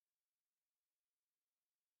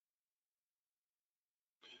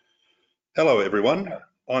Hello everyone,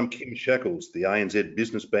 I'm Kim Shackles, the ANZ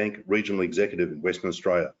Business Bank Regional Executive in Western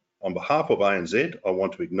Australia. On behalf of ANZ, I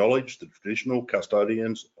want to acknowledge the traditional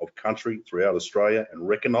custodians of country throughout Australia and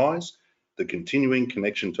recognise the continuing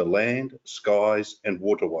connection to land, skies and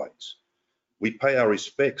waterways. We pay our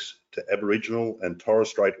respects to Aboriginal and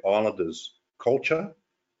Torres Strait Islanders culture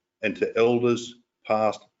and to elders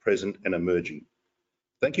past, present and emerging.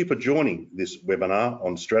 Thank you for joining this webinar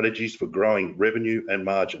on strategies for growing revenue and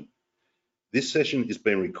margin. This session is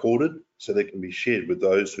being recorded so that it can be shared with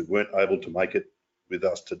those who weren't able to make it with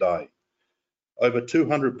us today. Over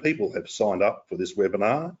 200 people have signed up for this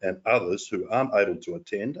webinar and others who aren't able to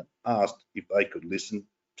attend asked if they could listen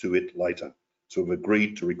to it later, so we've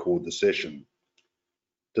agreed to record the session.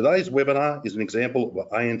 Today's webinar is an example of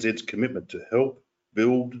ANZ's commitment to help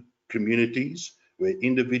build communities where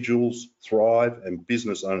individuals thrive and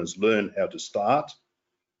business owners learn how to start,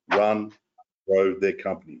 run, grow their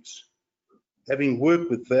companies. Having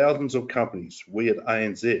worked with thousands of companies, we at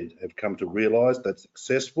ANZ have come to realise that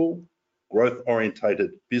successful,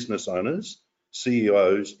 growth-orientated business owners,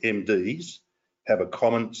 CEOs, MDs, have a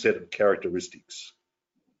common set of characteristics.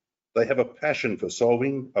 They have a passion for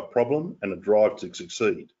solving a problem and a drive to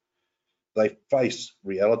succeed. They face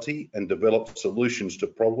reality and develop solutions to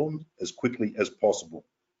problems as quickly as possible.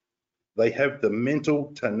 They have the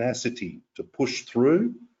mental tenacity to push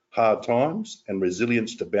through hard times and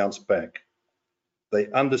resilience to bounce back. They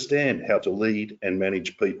understand how to lead and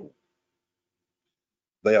manage people.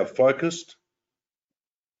 They are focused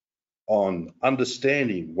on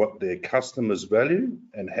understanding what their customers value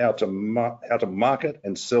and how to market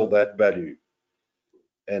and sell that value.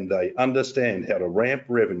 And they understand how to ramp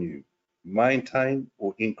revenue, maintain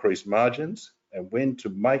or increase margins, and when to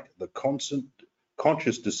make the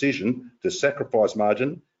conscious decision to sacrifice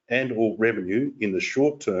margin and or revenue in the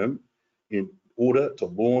short term in order to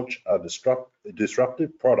launch a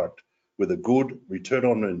disruptive product with a good return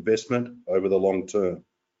on investment over the long term.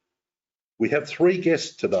 We have three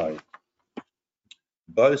guests today.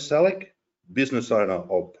 Bo Salick, business owner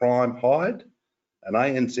of Prime Hide, an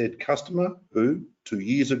ANZ customer who 2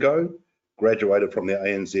 years ago graduated from the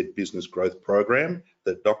ANZ Business Growth Program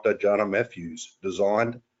that Dr. Jana Matthews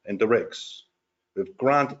designed and directs. We have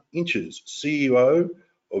Grant Inches, CEO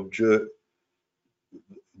of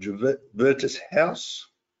Vertus House,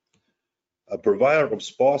 a purveyor of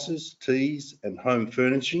spices, teas and home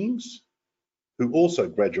furnishings, who also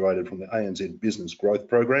graduated from the ANZ Business Growth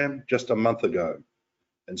Program just a month ago.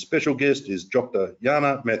 And special guest is Dr.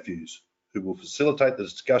 Jana Matthews, who will facilitate the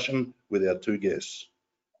discussion with our two guests.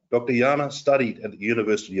 Dr. Jana studied at the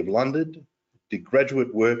University of London, did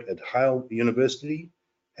graduate work at Hale University,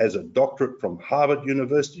 has a doctorate from Harvard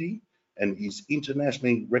University, and is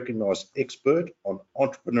internationally recognised expert on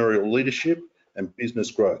entrepreneurial leadership and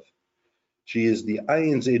business growth. She is the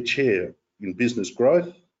ANZ Chair in Business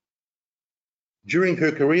Growth. During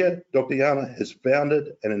her career, Dr. Jana has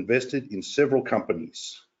founded and invested in several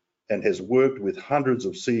companies and has worked with hundreds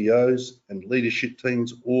of CEOs and leadership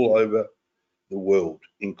teams all over the world,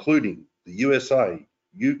 including the USA,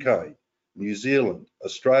 UK, New Zealand,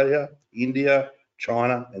 Australia, India,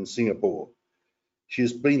 China, and Singapore. She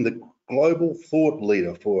has been the global thought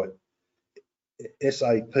leader for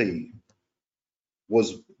SAP,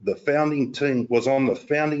 was on the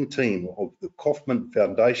founding team of the Kauffman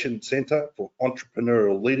Foundation Center for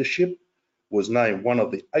Entrepreneurial Leadership, was named one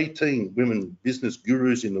of the 18 women business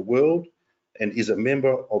gurus in the world, and is a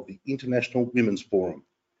member of the International Women's Forum.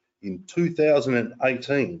 In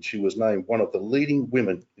 2018, she was named one of the leading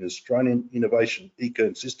women in Australian innovation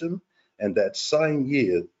ecosystem, and that same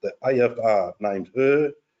year, the AFR named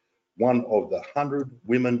her one of the 100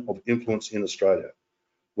 women of influence in Australia.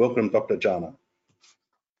 Welcome, Dr. Jana.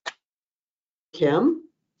 Kim,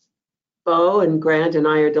 Bo and Grant and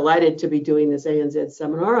I are delighted to be doing this ANZ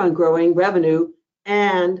seminar on growing revenue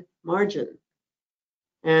and margin.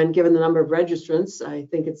 And given the number of registrants, I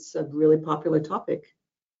think it's a really popular topic.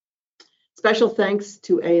 Special thanks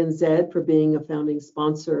to ANZ for being a founding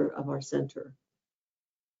sponsor of our center.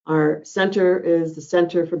 Our center is the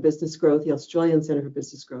Centre for Business Growth, the Australian Centre for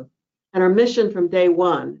Business Growth. And our mission from day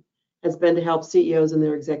one has been to help CEOs and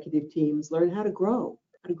their executive teams learn how to grow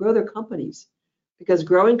their companies, because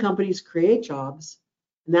growing companies create jobs,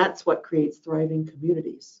 and that's what creates thriving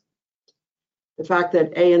communities. The fact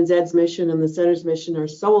that ANZ's mission and the center's mission are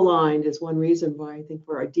so aligned is one reason why I think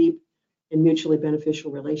we're a deep and mutually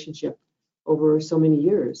beneficial relationship over so many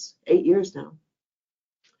years, 8 years now.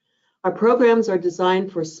 Our programs are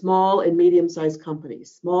designed for small and medium-sized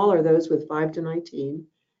companies. Small are those with 5 to 19,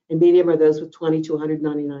 and medium are those with 20 to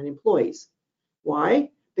 199 employees.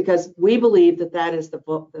 Why? because we believe that that is the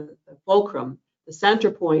fulcrum, the center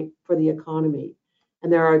point for the economy.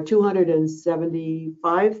 And there are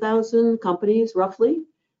 275,000 companies, roughly,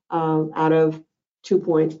 out of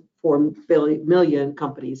 2.4 million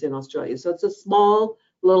companies in Australia. So it's a small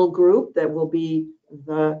little group that will be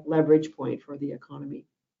the leverage point for the economy.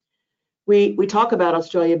 We talk about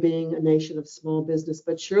Australia being a nation of small business,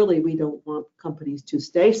 but surely we don't want companies to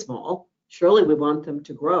stay small. Surely we want them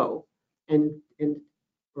to grow and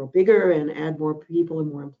grow bigger and add more people and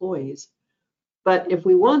more employees. But if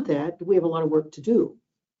we want that, we have a lot of work to do,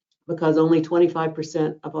 because only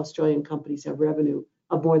 25% of Australian companies have revenue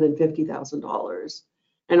of more than $50,000,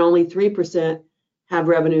 and only 3% have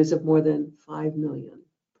revenues of more than 5 million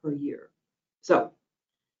per year. So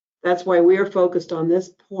that's why we are focused on this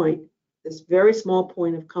point, this very small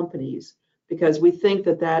point of companies, because we think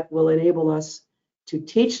that that will enable us to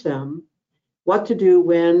teach them what to do,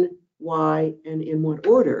 when, why, and in what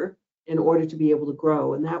order, in order to be able to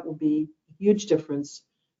grow. And that will be a huge difference,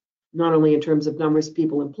 not only in terms of numbers of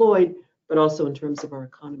people employed, but also in terms of our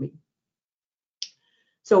economy.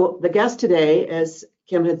 So the guests today, as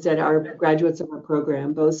Kim had said, are graduates of our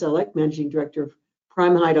program. Bo Selleck, Managing Director of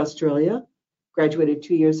Prime Hyde Australia, graduated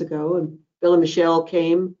 2 years ago. And Bill and Michelle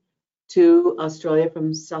came to Australia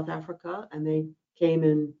from South Africa, and they came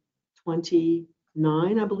in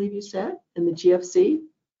 29, I believe you said, in the GFC.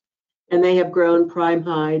 And they have grown Prime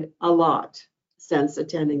Hyde a lot since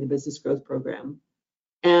attending the Business Growth Program,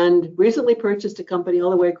 and recently purchased a company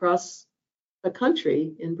all the way across the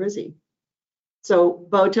country in Brizzy. So,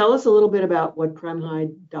 Bo, tell us a little bit about what Prime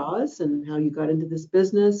Hyde does and how you got into this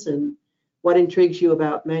business and what intrigues you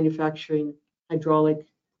about manufacturing hydraulic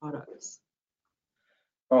products.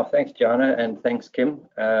 Oh, thanks, Jana, and thanks, Kim.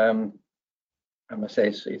 I must say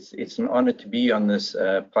it's an honor to be on this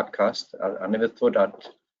podcast. I never thought I'd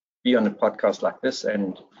be on a podcast like this,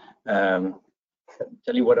 and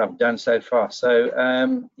tell you what I've done so far. So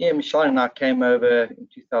yeah, Michelle and I came over in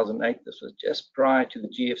 2008. This was just prior to the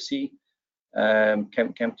GFC.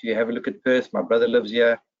 Came to have a look at Perth. My brother lives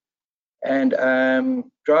here, and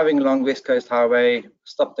driving along West Coast Highway,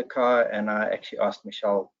 stopped the car, and I actually asked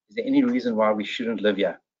Michelle, is there any reason why we shouldn't live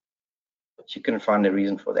here? But she couldn't find a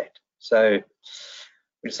reason for that. So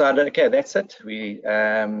we decided, okay, that's it. We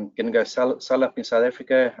gonna go sell up in South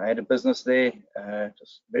Africa. I had a business there,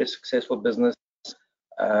 just very successful business.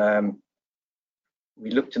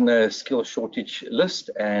 We looked in the skill shortage list,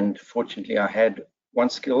 and fortunately I had one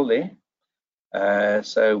skill there.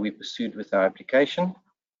 So we pursued with our application.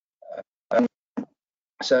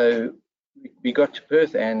 So we got to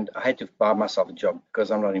Perth, and I had to buy myself a job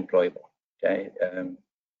because I'm not employable. Okay,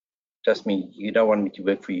 trust me, you don't want me to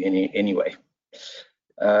work for you anyway.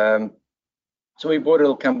 So we bought a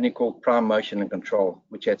little company called Prime Motion and Control,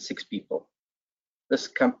 which had 6 people. This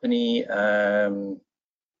company,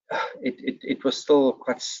 it was still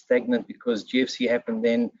quite stagnant because GFC happened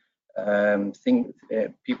then.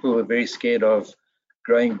 People were very scared of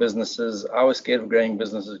growing businesses. I was scared of growing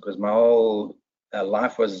businesses because my whole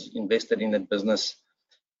life was invested in that business.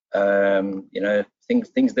 You know, things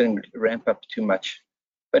didn't ramp up too much,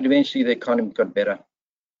 but eventually the economy got better.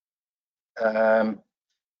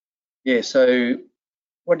 Yeah, so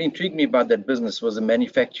what intrigued me about that business was a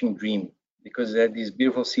manufacturing dream, because they had these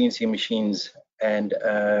beautiful CNC machines, and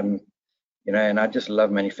you know, and I just love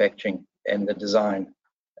manufacturing and the design.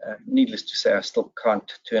 Needless to say, I still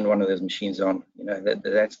can't turn one of those machines on. You know,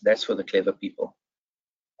 that's for the clever people.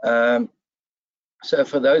 So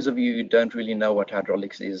for those of you who don't really know what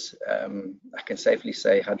hydraulics is, I can safely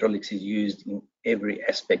say hydraulics is used in every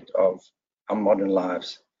aspect of our modern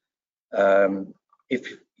lives.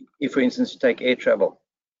 If for instance you take air travel,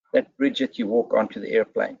 that bridge that you walk onto the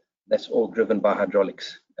airplane, that's all driven by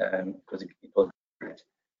hydraulics, because it will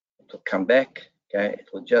come back, okay, it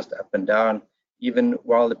will adjust up and down. Even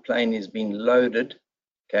while the plane is being loaded,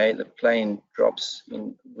 okay, the plane drops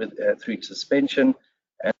in with through suspension,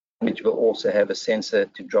 and it will also have a sensor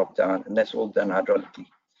to drop down, and that's all done hydraulically.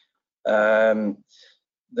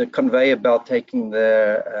 The conveyor belt taking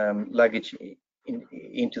the luggage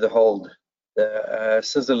into the hold, the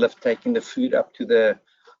scissor lift taking the food up to the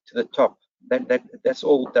top, that's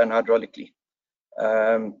all done hydraulically.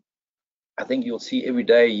 I think you'll see every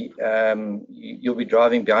day, you'll be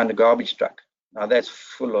driving behind a garbage truck. Now that's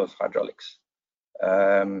full of hydraulics.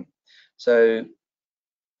 So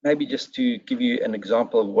maybe just to give you an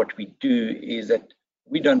example of what we do is that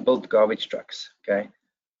we don't build garbage trucks, okay?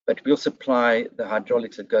 But we'll supply the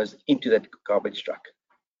hydraulics that goes into that garbage truck.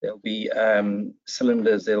 There'll be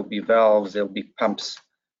cylinders, there'll be valves, there'll be pumps.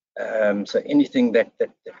 So anything that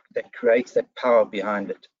creates that power behind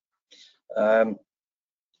it.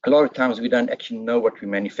 a lot of times we don't actually know what we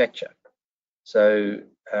manufacture. So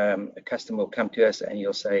a customer will come to us and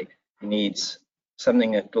he'll say he needs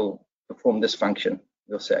something that will perform this function.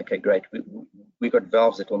 We'll say, okay, great. We got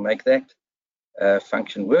valves that will make that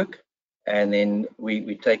function work. And then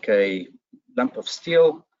we take a lump of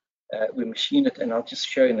steel, we machine it, and I'll just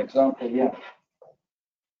show you an example here.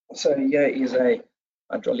 So here is a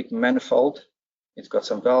hydraulic manifold. It's got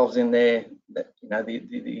some valves in there. That, you know,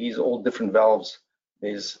 these are all different valves.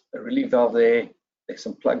 There's a relief valve there. There's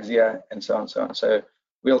some plugs here, and so on, so on. So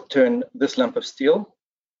we'll turn this lump of steel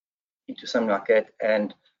into something like that,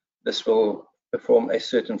 and this will perform a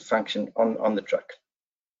certain function on the truck.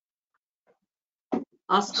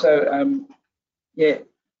 Awesome. So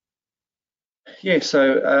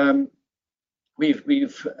so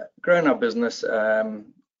we've grown our business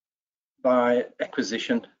by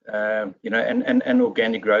acquisition, you know, and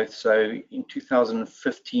organic growth. So in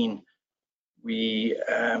 2015, we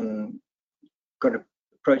got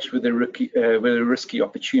approached with a risky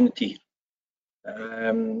opportunity.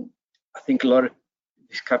 I think a lot of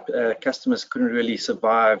these customers couldn't really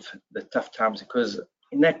survive the tough times, because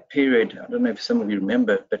in that period, I don't know if some of you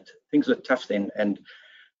remember, but things were tough then, and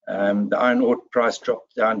the iron ore price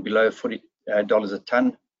dropped down below $40 a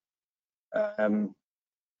ton, and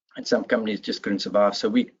some companies just couldn't survive. So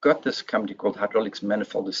we got this company called Hydraulics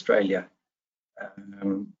Manifold Australia,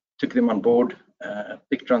 took them on board,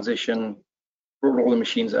 big transition, brought all the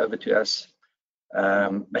machines over to us,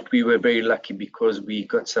 but we were very lucky because we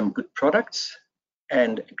got some good products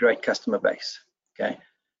and a great customer base. Okay,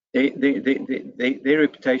 their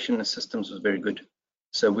reputation and systems was very good,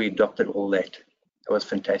 so we adopted all that. It was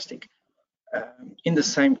fantastic. In the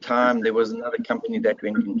same time, there was another company that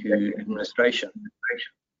went into administration,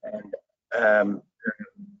 and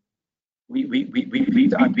we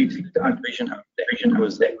beat our vision out there,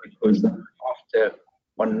 because after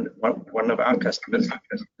one of our customers,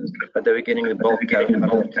 but they were getting the bulk of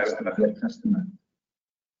the customer.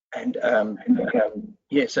 And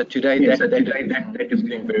yeah, so today that is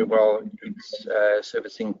doing very well. It's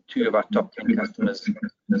servicing 2 of our top 10 customers,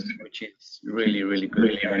 which is really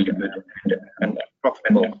good, and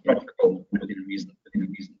profitable within reason.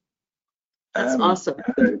 That's awesome.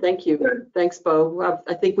 Thank you. Thanks, Bo. Well,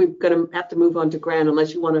 I think we're going to have to move on to Grant,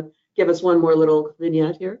 unless you want to give us one more little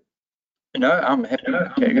vignette here. No, I'm happy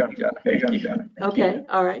to carry on. Okay,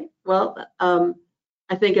 all right. Well,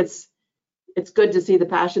 I think it's good to see the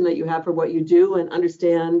passion that you have for what you do, and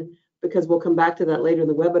understand, because we'll come back to that later in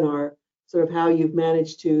the webinar, sort of how you've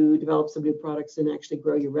managed to develop some new products and actually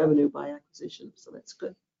grow your revenue by acquisition. So that's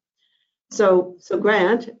good. So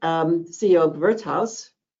Grant, CEO of Gewürzhaus,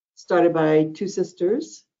 started by 2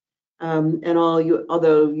 sisters, and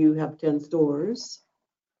although you have 10 stores,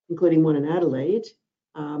 including one in Adelaide,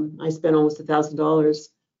 I spent almost $1,000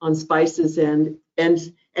 on spices and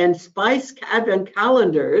spice advent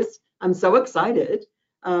calendars. I'm so excited,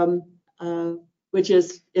 which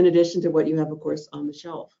is in addition to what you have, of course, on the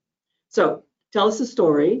shelf. So tell us the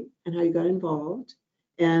story and how you got involved,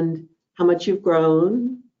 and how much you've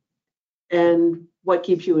grown, and what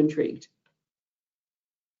keeps you intrigued.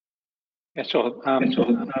 Yeah, sure. Thank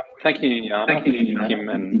you, Jana. Thank you, Kim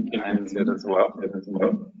and ANZ as well.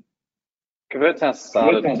 Gewürzhaus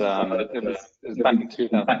started, it was back in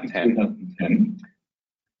 2010.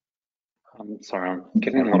 I'm sorry, I'm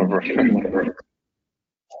getting a lot of reference.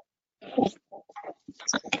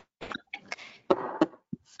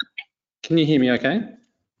 Can you hear me okay?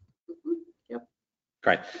 Yep.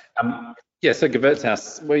 Great. Yeah, so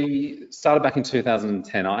Gewürzhaus, we started back in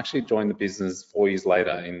 2010. I actually joined the business 4 years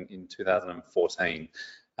later in 2014.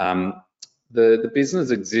 The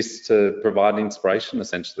business exists to provide inspiration,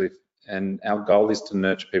 essentially, and our goal is to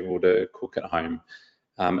nurture people to cook at home.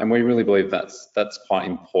 And we really believe that's quite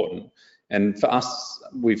important. And for us,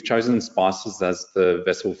 we've chosen spices as the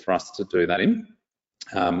vessel for us to do that in.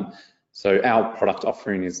 So our product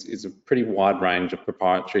offering is a pretty wide range of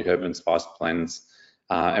proprietary herb and spice blends,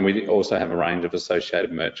 and we also have a range of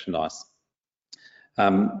associated merchandise.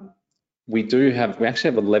 We actually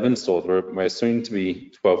have 11 stores. We're soon to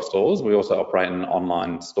be 12 stores. We also operate an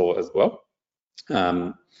online store as well.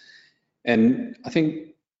 And I think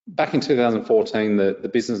back in 2014, the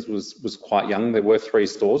business was quite young. There were 3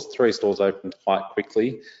 stores. 3 stores opened quite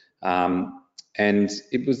quickly. And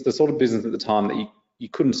it was the sort of business at the time that you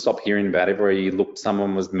couldn't stop hearing about. Everywhere you looked,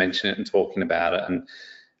 someone was mentioning it and talking about it. And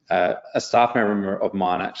a staff member of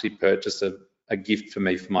mine actually purchased a gift for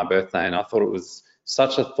me for my birthday. And I thought it was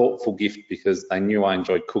such a thoughtful gift, because they knew I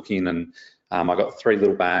enjoyed cooking. And I got 3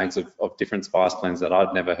 little bags of different spice blends that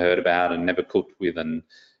I'd never heard about and never cooked with. And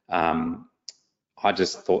I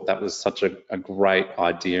just thought that was such a great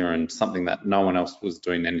idea and something that no one else was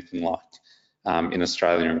doing anything like in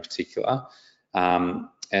Australia in particular.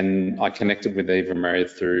 And I connected with Eva and Mary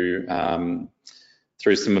through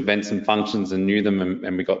some events and functions and knew them,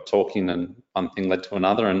 and we got talking, and one thing led to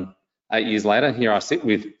another. And 8 years later, here I sit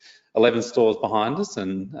with 11 stores behind us,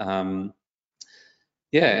 and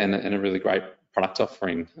yeah, and a really great product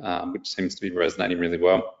offering, which seems to be resonating really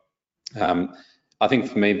well. I think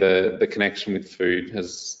for me, the connection with food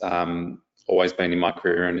has always been in my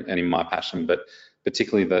career and in my passion, but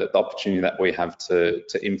particularly the opportunity that we have to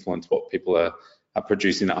influence what people are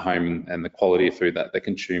producing at home and the quality of food that they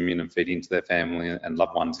consume in and feed into their family and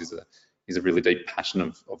loved ones is a really deep passion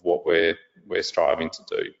of what we're striving to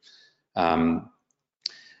do.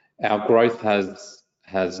 Our growth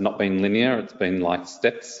has not been linear, it's been like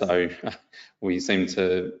steps. So we seem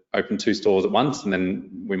to open 2 stores at once, and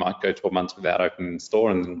then we might go 12 months without opening the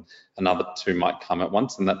store, and then another 2 might come at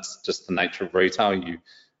once. And that's just the nature of retail. You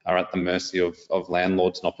are at the mercy of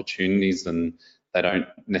landlords and opportunities, and they don't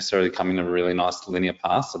necessarily come in a really nice linear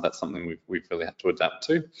path. So that's something we've really had to adapt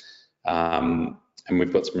to. And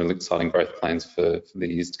we've got some really exciting growth plans for the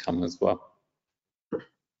years to come as well.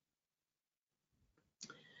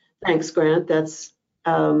 Thanks, Grant. That's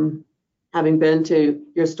having been to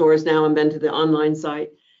your stores now and been to the online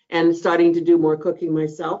site and starting to do more cooking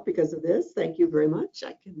myself because of this. Thank you very much.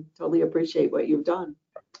 I can totally appreciate what you've done.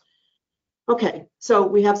 Okay, so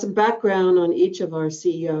we have some background on each of our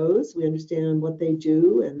CEOs. We understand what they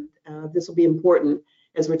do, and this will be important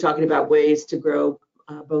as we're talking about ways to grow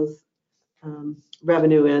both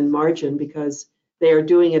revenue and margin, because they are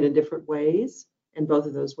doing it in different ways, and both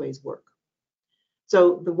of those ways work.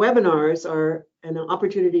 So the webinars are an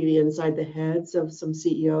opportunity to get inside the heads of some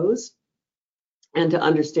CEOs and to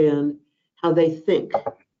understand how they think.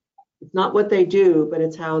 It's not what they do, but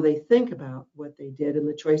it's how they think about what they did and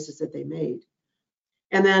the choices that they made.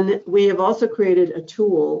 And then we have also created a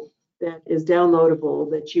tool that is downloadable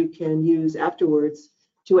that you can use afterwards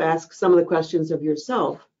to ask some of the questions of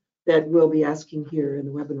yourself that we'll be asking here in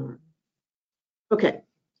the webinar. Okay.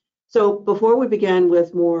 So before we begin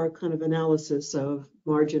with more kind of analysis of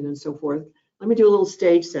margin and so forth, let me do a little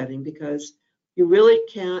stage setting, because you really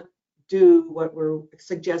can't do what we're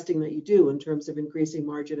suggesting that you do in terms of increasing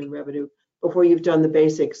margin and revenue before you've done the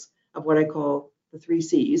basics of what I call the 3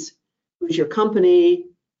 C's. Who's your company?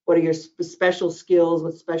 What are your special skills?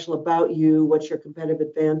 What's special about you? What's your competitive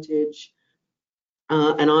advantage?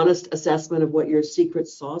 An honest assessment of what your secret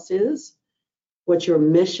sauce is. What's your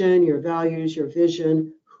mission, your values, your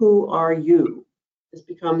vision? Who are you? This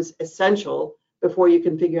becomes essential before you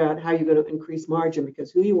can figure out how you're going to increase margin, because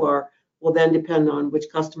who you are will then depend on which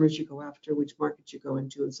customers you go after, which markets you go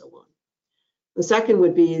into, and so on. The second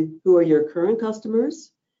would be, who are your current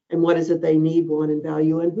customers and what is it they need, want, and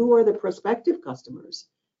value, and who are the prospective customers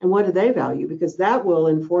and what do they value, because that will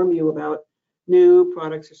inform you about new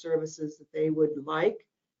products or services that they would like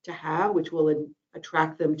to have, which will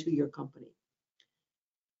attract them to your company.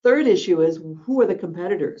 Third issue is, who are the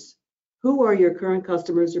competitors? Who are your current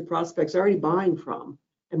customers or prospects already buying from,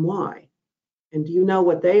 and why? And do you know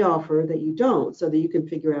what they offer that you don't, so that you can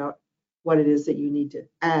figure out what it is that you need to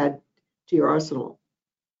add to your arsenal?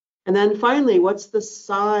 And then finally, what's the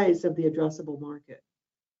size of the addressable market?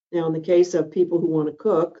 Now, in the case of people who want to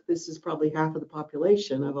cook, this is probably half of the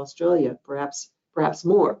population of Australia, perhaps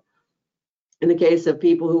more. In the case of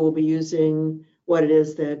people who will be using what it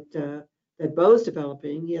is that Bo's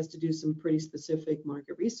developing, he has to do some pretty specific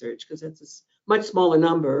market research, because that's a much smaller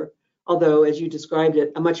number, although, as you described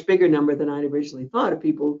it, a much bigger number than I'd originally thought of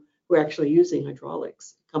people who are actually using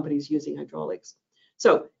hydraulics, companies using hydraulics.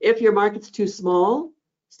 So if your market's too small,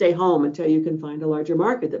 stay home until you can find a larger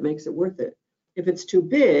market that makes it worth it. If it's too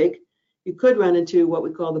big, you could run into what we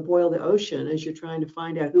call the boil the ocean, as you're trying to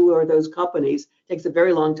find out who are those companies. It takes a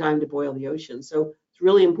very long time to boil the ocean. So it's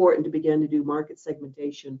really important to begin to do market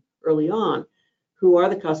segmentation early on. Who are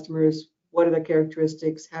the customers? What are their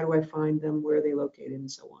characteristics? How do I find them? Where are they located? And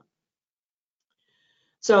so on.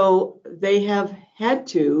 So they have had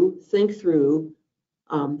to think through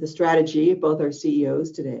the strategy, both our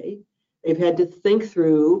CEOs today. They've had to think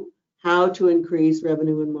through how to increase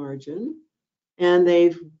revenue and margin. And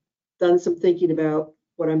they've done some thinking about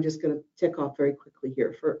what I'm just going to tick off very quickly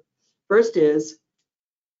here. First is,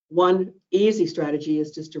 one easy strategy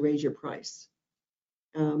is just to raise your price.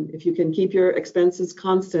 If you can keep your expenses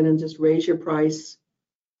constant and just raise your price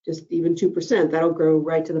just even 2%, that'll grow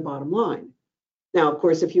right to the bottom line. Now, of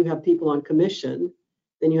course, if you have people on commission,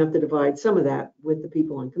 then you have to divide some of that with the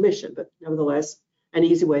people on commission. But nevertheless, an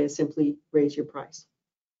easy way is simply raise your price.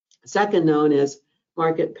 Second, known as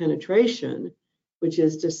market penetration, which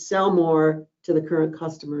is to sell more to the current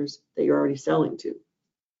customers that you're already selling to,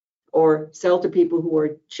 or sell to people who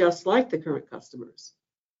are just like the current customers.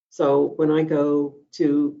 So when I go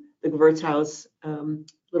to the Gewurzhaus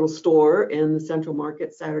little store in the Central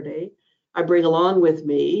Market Saturday, I bring along with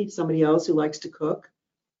me somebody else who likes to cook,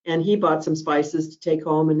 and he bought some spices to take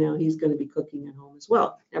home, and now he's going to be cooking at home as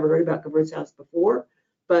well. Never heard about Gewurzhaus before,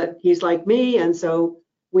 but he's like me, and so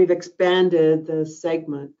we've expanded the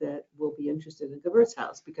segment that will be interested in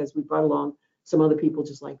Gewurzhaus because we brought along some other people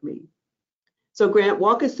just like me. So Grant,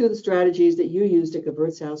 walk us through the strategies that you used at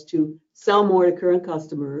Gewurzhaus to sell more to current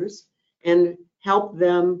customers and help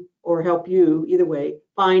them, or help you, either way,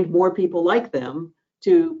 find more people like them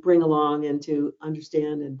to bring along and to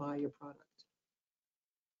understand and buy your product.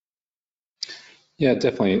 Yeah,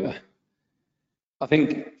 definitely. I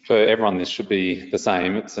think for everyone, this should be the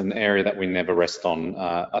same. It's an area that we never rest on.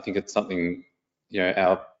 I think it's something,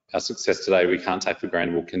 our success today, we can't take for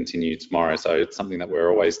granted will continue tomorrow. So it's something that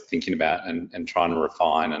we're always thinking about and trying to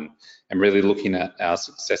refine and really looking at our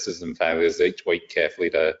successes and failures each week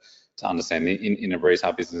carefully to understand. In a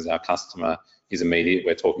retail business, our customer is immediate.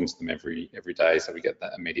 We're talking to them every day, so we get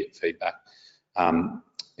that immediate feedback.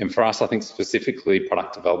 And for us, I think specifically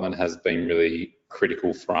product development has been really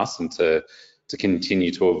critical for us, and to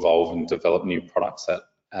continue to evolve and develop new products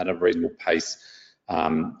at a reasonable pace.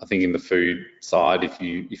 I think in the food side, if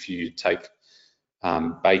you take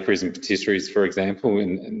bakeries and patisseries, for example,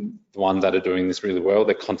 and the ones that are doing this really well,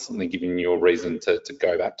 they're constantly giving you a reason to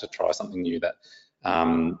go back to try something new that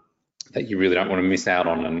you really don't want to miss out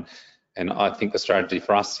on. And I think the strategy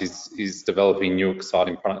for us is developing new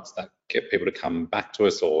exciting products that get people to come back to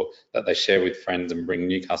us, or that they share with friends and bring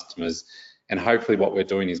new customers. And hopefully what we're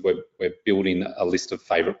doing is we're building a list of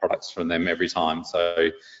favorite products from them every time. So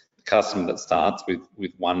the customer that starts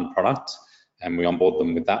with one product, and we onboard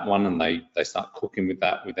them with that one, and they start cooking with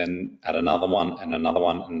that, we then add another one and another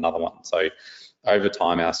one and another one. So over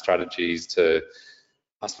time, our strategy is to,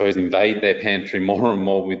 I suppose, invade their pantry more and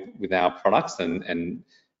more with our products. And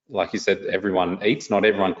like you said, everyone eats, not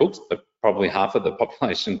everyone cooks, but probably half of the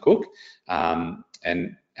population cook.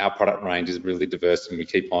 And our product range is really diverse, and we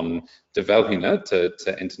keep on developing it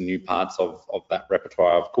to enter new parts of that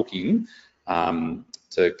repertoire of cooking,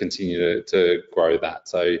 to continue to grow that.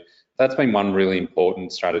 So that's been one really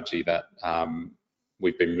important strategy that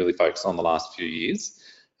we've been really focused on the last few years.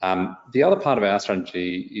 The other part of our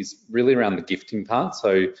strategy is really around the gifting part.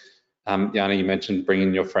 So Jana, you mentioned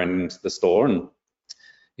bringing your friend into the store, and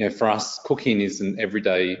for us, cooking is an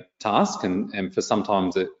everyday task, and for some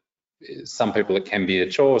people it can be a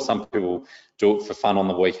chore, some people do it for fun on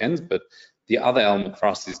the weekends, but the other element for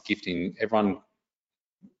us is gifting.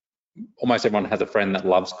 Almost everyone has a friend that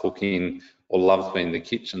loves cooking or loves being in the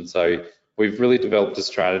kitchen. So we've really developed a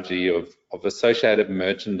strategy of associated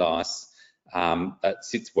merchandise that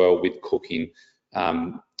sits well with cooking.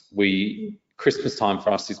 Christmas time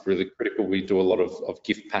for us is really critical. We do a lot of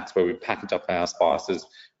gift packs where we package up our spices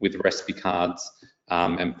with recipe cards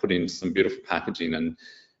and put in some beautiful packaging. And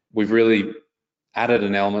we've really added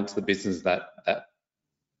an element to the business that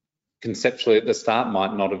conceptually at the start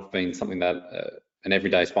might not have been something that an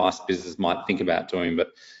everyday spice business might think about doing,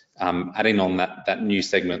 but adding on that new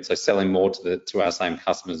segment, so selling more to our same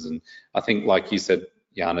customers. And I think, like you said,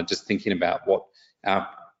 Jana, just thinking about what our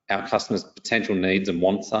customers' potential needs and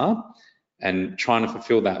wants are, and trying to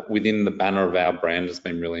fulfill that within the banner of our brand has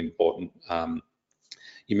been really important.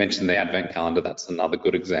 You mentioned the advent calendar. That's another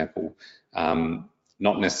good example.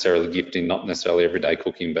 Not necessarily gifting, not necessarily everyday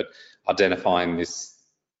cooking, but identifying this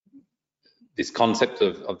concept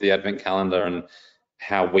of the advent calendar and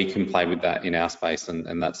how we can play with that in our space,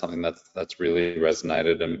 and that's something that's really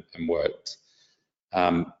resonated and worked.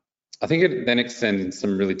 I think it then extends in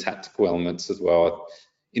some really tactical elements as well.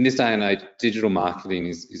 In this day and age, digital marketing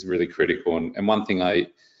is really critical, and one thing I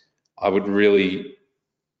would really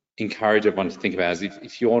encourage everyone to think about is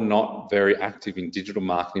if you're not very active in digital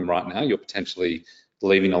marketing right now, you're potentially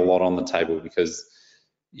leaving a lot on the table, because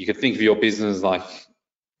you could think of your business like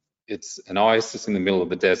it's an oasis in the middle of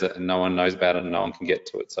the desert and no one knows about it and no one can get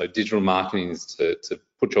to it. So digital marketing is to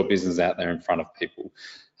put your business out there in front of people.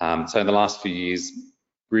 So in the last few years,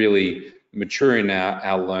 really maturing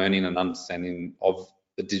our learning and understanding of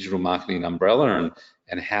the digital marketing umbrella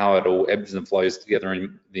and how it all ebbs and flows together,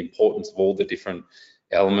 and the importance of all the different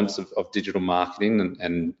elements of digital marketing,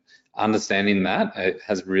 and understanding that it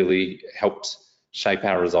has really helped shape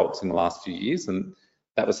our results in the last few years. And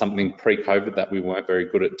that was something pre-COVID that we weren't very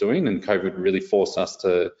good at doing, and COVID really forced us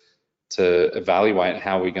to evaluate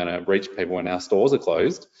how we're going to reach people when our stores are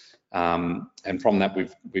closed. And from that,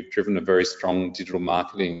 we've driven a very strong digital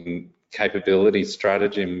marketing capability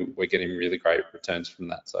strategy, and we're getting really great returns from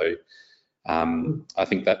that. So I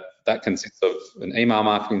think that consists of an email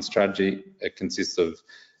marketing strategy. It consists of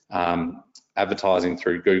advertising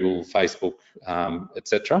through Google, Facebook,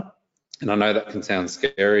 etc. And I know that can sound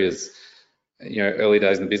scary, as early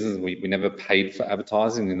days in the business, we never paid for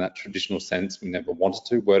advertising in that traditional sense. We never wanted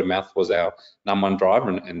to. Word of mouth was our #1 driver,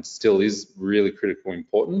 and still is really critical,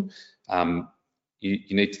 important.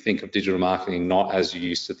 You need to think of digital marketing not as you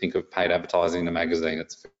used to think of paid advertising in a magazine.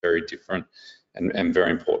 It's very different and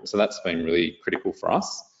very important. So that's been really critical for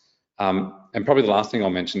us. And probably the last thing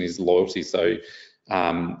I'll mention is loyalty. So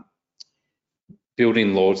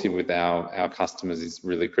building loyalty with our customers is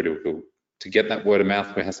really critical. To get that word of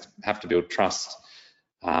mouth, we have to build trust,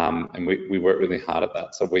 and we work really hard at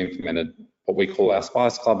that. So we implemented what we call our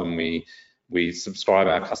Spice Club, and we subscribe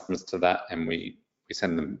our customers to that, and we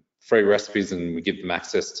send them free recipes, and we give them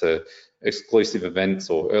access to exclusive events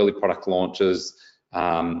or early product launches,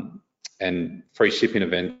 and free shipping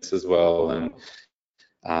events as well. And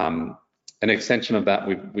an extension of that,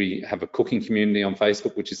 we have a cooking community on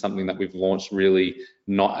Facebook, which is something that we've launched really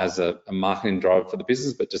not as a marketing drive for the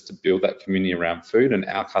business, but just to build that community around food, and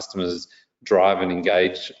our customers drive and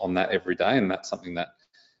engage on that every day. And that's something that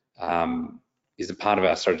is a part of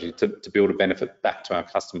our strategy to build a benefit back to our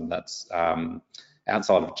customer that's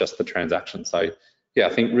outside of just the transaction. So yeah, I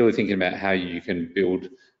think really thinking about how you can build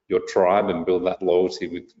your tribe and build that loyalty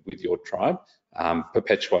with your tribe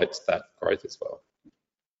perpetuates that growth as well.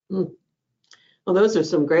 Well, those are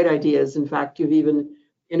some great ideas. In fact, you've even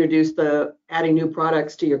introduced the adding new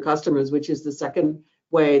products to your customers, which is the second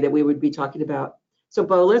way that we would be talking about. So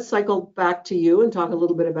Bo, let's cycle back to you and talk a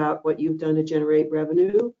little bit about what you've done to generate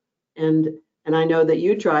revenue. And I know that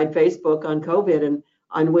you tried Facebook on COVID,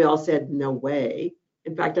 and we all said, no way.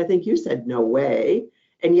 In fact, I think you said no way.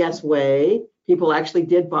 And yes way. People actually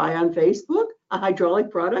did buy on Facebook a hydraulic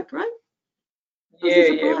product, right?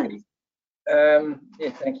 Yeah.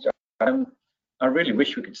 Thanks, John. I really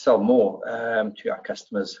wish we could sell more to our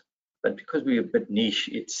customers, but because we're a bit niche,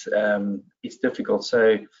 it's difficult.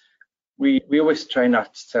 So we always train our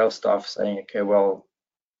sales staff saying, okay, well,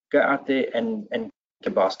 go out there and get a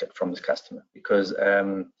basket from this customer, because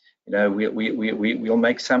we'll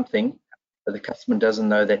make something, but the customer doesn't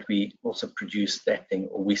know that we also produce that thing,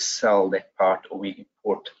 or we sell that part, or we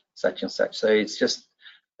import such and such. So it's just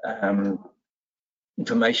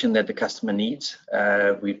information that the customer needs.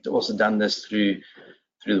 We've also done this through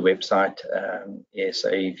the website. So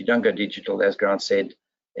if you don't go digital, as Grant said,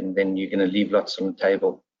 then you're going to leave lots on the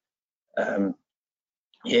table.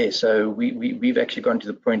 So we've actually gone to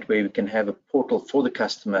the point where we can have a portal for the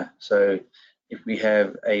customer. So if we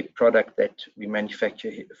have a product that we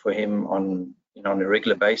manufacture for him on a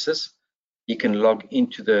regular basis, he can log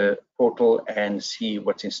into the portal and see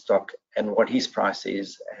what's in stock and what his price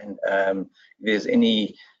is, and if there's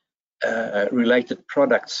any related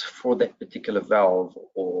products for that particular valve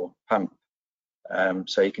or pump.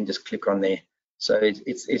 So you can just click on there. So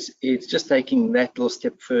it's just taking that little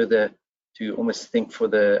step further to almost think for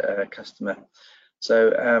the customer.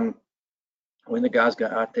 So when the guys go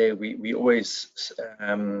out there, we always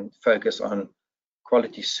focus on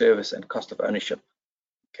quality, service, and cost of ownership.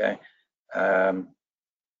 Okay.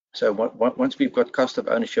 So once we've got cost of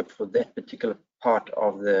ownership for that particular part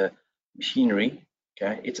of the machinery,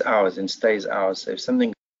 okay, it's ours and stays ours. So if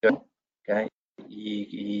something goes, okay,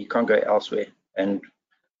 he can't go elsewhere. And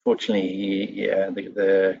fortunately,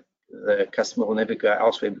 the customer will never go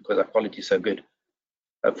elsewhere because our quality is so good,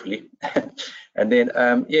 hopefully. And then,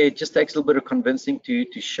 it just takes a little bit of convincing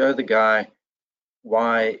to show the guy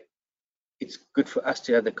why it's good for us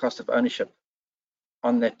to have the cost of ownership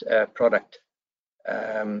on that product.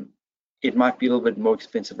 It might be a little bit more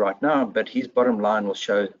expensive right now, but his bottom line will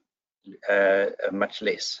show much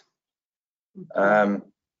less. Now,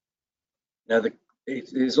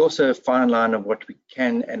 there's also a fine line of what we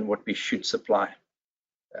can and what we should supply.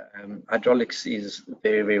 Hydraulics is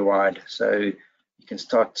very, very wide, so you can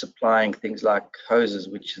start supplying things like hoses,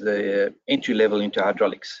 which is the entry level into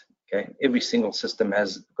hydraulics. Okay, every single system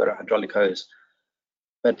has got a hydraulic hose,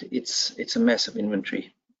 but it's a massive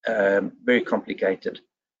inventory, very complicated,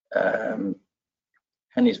 and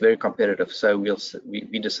is very competitive. So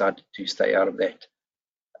we decided to stay out of that.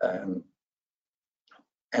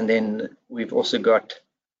 And then we've also got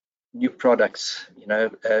new products.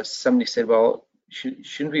 Somebody said, well,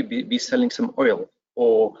 shouldn't we be selling some oil,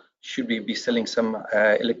 or should we be selling some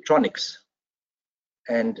electronics?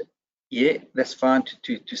 And yeah, that's fine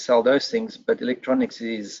to sell those things, but electronics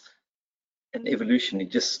is an evolution.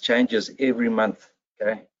 It just changes every month,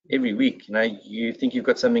 okay, every week. You think you've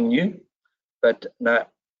got something new, but no,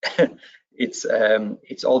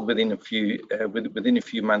 it's old within a few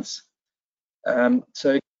months.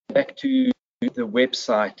 So back to the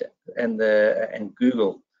website and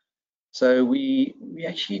Google. So we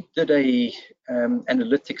actually did a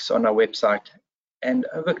analytics on our website, and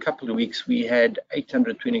over a couple of weeks we had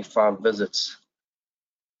 825 visits.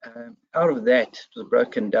 Out of that, it was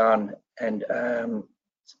broken down, and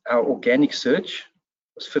our organic search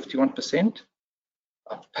was 51%,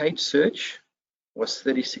 our paid search was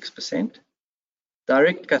 36%,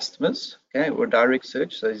 direct customers, okay, or direct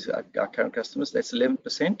search, so these are our current customers, that's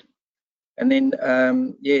 11%. And then,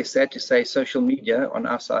 yeah, sad to say, social media on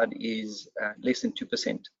our side is less than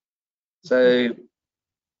 2%. So,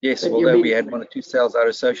 yes, although we had 1 or 2 sales out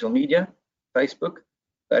of social media, Facebook,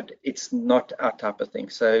 but it's not our type of thing.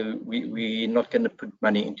 So we're not going to put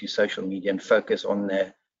money into social media and focus on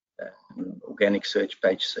the organic search,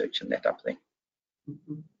 page search, and that type of thing.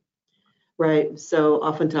 Right. So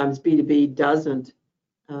oftentimes B2B doesn't.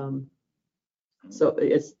 So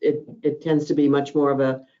it tends to be much more of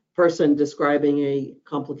a person describing a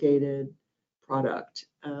complicated product,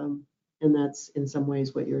 and that's in some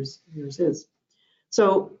ways what yours is.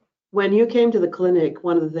 So when you came to the clinic,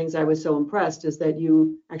 one of the things I was so impressed is that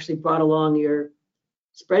you actually brought along your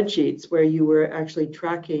spreadsheets where you were actually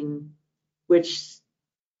tracking which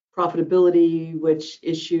profitability, which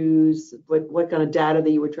issues, what kind of data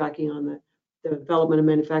that you were tracking on the development and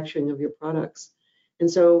manufacturing of your products. And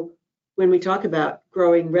so when we talk about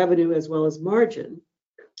growing revenue as well as margin,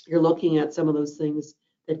 you're looking at some of those things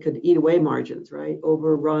that could eat away margins, right?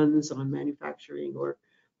 Overruns on manufacturing, or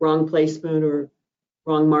wrong placement, or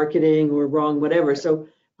wrong marketing, or wrong whatever. So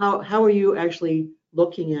how are you actually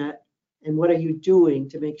looking at, and what are you doing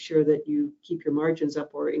to make sure that you keep your margins up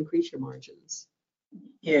or increase your margins?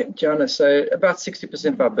 Yeah, Jana, so about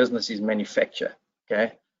 60% of our business is manufacture,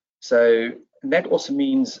 okay? So that also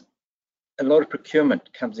means a lot of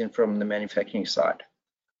procurement comes in from the manufacturing side.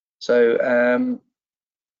 So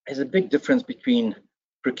there's a big difference between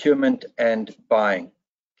procurement and buying,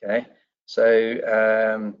 okay?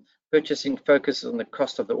 So purchasing focuses on the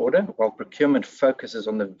cost of the order, while procurement focuses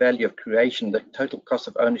on the value of creation, the total cost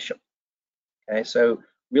of ownership, okay? So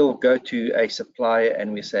we'll go to a supplier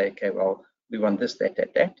and we say, okay, well, we want this,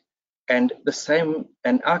 that, and the same,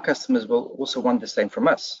 and our customers will also want the same from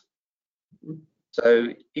us. So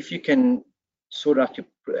if you can sort out your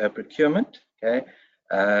procurement, okay,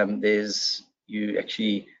 you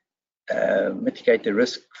actually mitigate the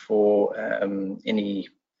risk for any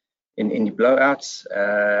blowouts.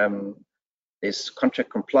 There's contract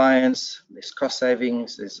compliance, there's cost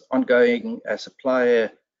savings, there's ongoing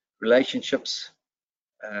supplier relationships.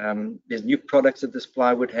 There's new products that the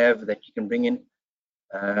supplier would have that you can bring in.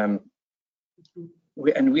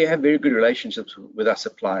 We have very good relationships with our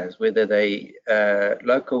suppliers, whether they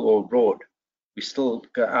local or abroad. We still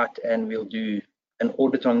go out and we'll do an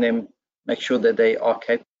audit on them, make sure that they are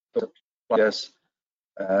capable of supplying us.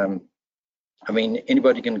 I mean,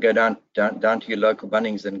 anybody can go down to your local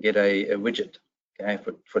Bunnings and get a widget, okay,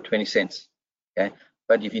 for 20 cents, okay.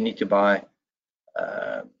 But if you need to buy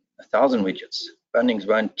 1,000 widgets, Bunnings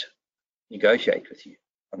won't negotiate with you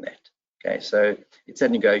on that. Okay, so it's a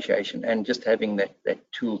negotiation, and just having that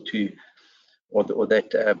tool to, or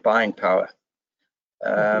that buying power.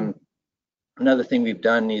 Another thing we've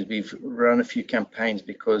done is we've run a few campaigns,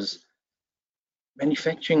 because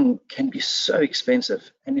manufacturing can be so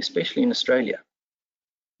expensive, and especially in Australia,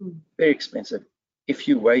 very expensive if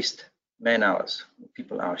you waste man hours,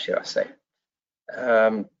 people hours, should I say.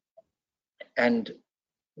 And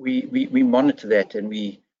we monitor that, and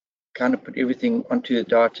we kind of put everything onto the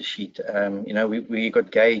data sheet. You know, we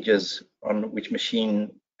got gauges on which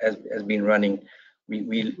machine has been running.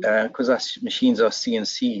 Because our machines are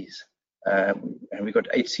CNCs, and we've got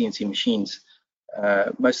 8 CNC machines.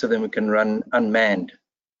 Most of them we can run unmanned.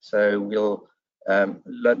 So we'll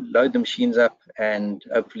load the machines up, and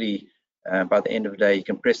hopefully by the end of the day you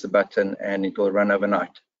can press the button and it will run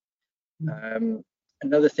overnight.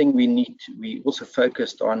 Another thing we also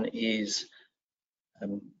focused on is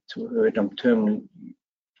I'm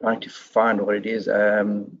trying to find what it is.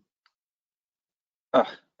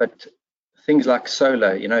 But things like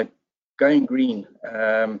solar, you know, going green,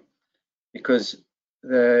 because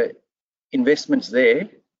the investment's there,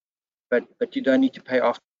 but you don't need to pay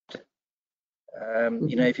after.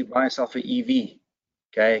 You know, if you buy yourself an EV,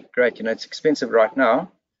 okay, great. You know, it's expensive right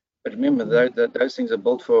now, but remember those things are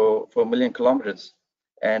built for 1 million kilometers,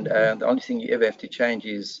 and the only thing you ever have to change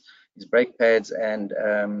is brake pads and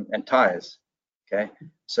tires. Okay,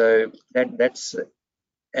 so that's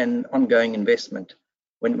an ongoing investment.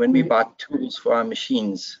 When we buy tools for our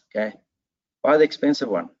machines, okay, buy the expensive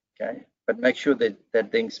one, okay? But make sure that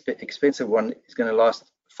the expensive one is going to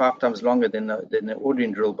last 5 times longer than the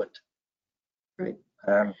ordinary drill bit. Right.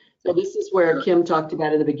 So this is where Kim talked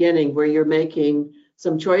about in the beginning, where you're making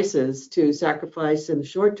some choices to sacrifice in the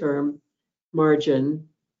short term margin,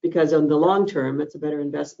 because on the long term, it's a better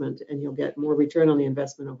investment and you'll get more return on the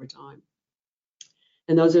investment over time.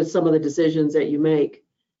 And those are some of the decisions that you make,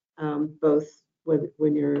 both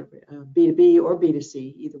when you're B2B or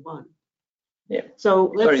B2C, either one. Yeah.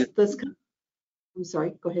 So I'm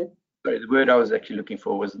sorry, go ahead. Sorry, the word I was actually looking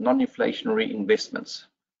for was non-inflationary investments.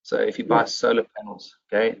 So if you buy solar panels,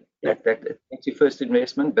 okay, that's your first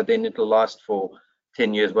investment, but then it'll last for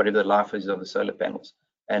 10 years, whatever the life is of the solar panels.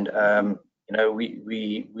 And you know,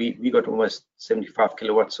 we got almost 75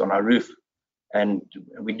 kilowatts on our roof, and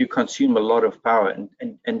we do consume a lot of power.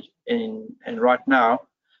 And right now,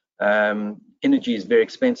 energy is very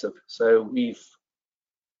expensive. So we've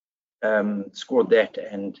scored that,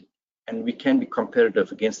 and we can be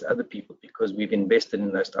competitive against other people because we've invested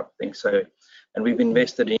in those type of things. So, and we've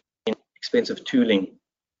invested in expensive tooling,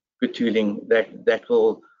 good tooling that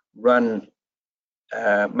will run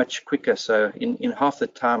much quicker. So in half the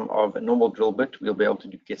time of a normal drill bit, we'll be able to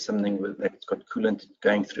get something that's got coolant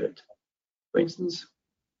going through it, for instance.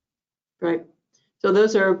 Right. So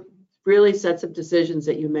those are really sets of decisions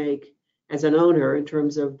that you make as an owner in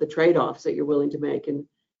terms of the trade-offs that you're willing to make. And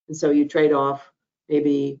so you trade off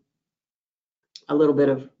maybe a little bit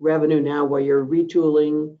of revenue now while you're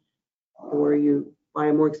retooling, or you buy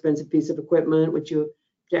a more expensive piece of equipment, which you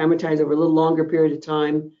amortize over a little longer period of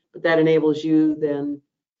time, but that enables you then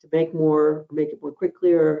to make more, or make it more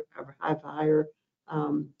quickly, or have higher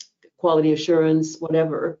quality assurance,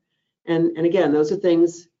 whatever. And again, those are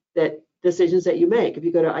decisions that you make. If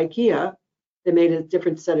you go to IKEA, they made a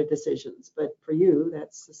different set of decisions, but for you,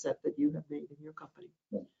 that's the set that you have made in your company.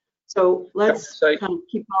 So let's kind of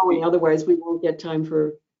keep going, otherwise we won't get time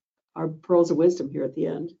for our pearls of wisdom here at the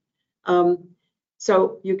end.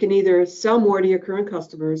 So you can either sell more to your current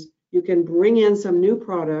customers, you can bring in some new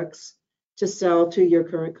products to sell to your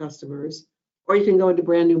current customers, or you can go into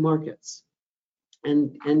brand new markets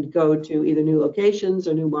and go to either new locations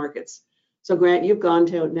or new markets. So Grant, you've gone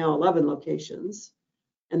to now 11 locations,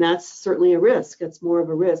 and that's certainly a risk. It's more of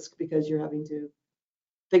a risk because you're having to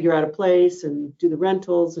figure out a place and do the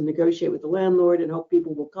rentals and negotiate with the landlord and hope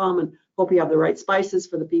people will come and hope you have the right spices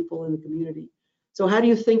for the people in the community. So how do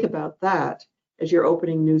you think about that as you're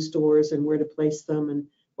opening new stores and where to place them and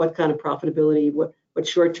what kind of profitability, what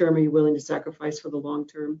short term are you willing to sacrifice for the long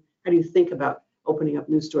term? How do you think about opening up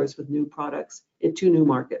new stores with new products in 2 new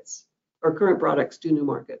markets, or current products, 2 new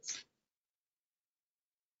markets?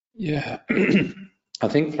 Yeah, I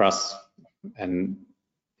think for us, and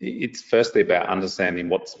it's firstly about understanding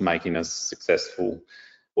what's making us successful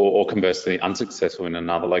or conversely unsuccessful in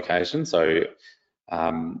another location. So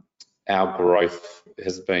our growth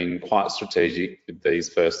has been quite strategic with these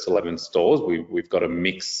first 11 stores. We've got a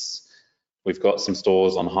mix. We've got some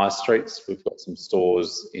stores on high streets. We've got some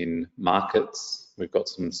stores in markets. We've got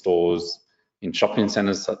some stores in shopping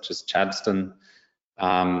centres such as Chadstone.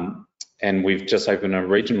 And we've just opened a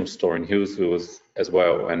regional store in Hillsville as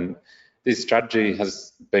well. And this strategy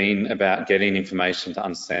has been about getting information to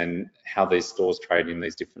understand how these stores trade in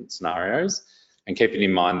these different scenarios, and keeping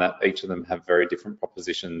in mind that each of them have very different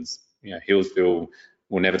propositions. You know, Hillsville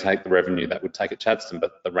will never take the revenue that would take at Chadstone,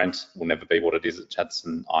 but the rent will never be what it is at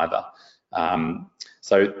Chadstone either.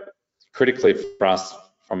 So critically for us,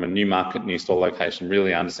 from a new market, new store location,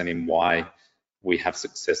 really understanding why we have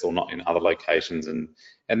success or not in other locations, and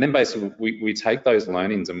then basically we take those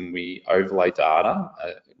learnings and we overlay data,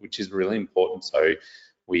 which is really important. So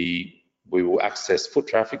we will access foot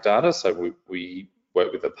traffic data. So we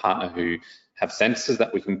work with a partner who have sensors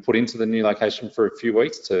that we can put into the new location for a few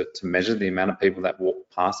weeks to measure the amount of people that walk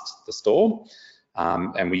past the store,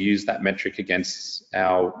 and we use that metric against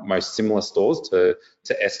our most similar stores to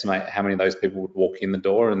estimate how many of those people would walk in the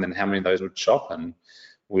door and then how many of those would shop. And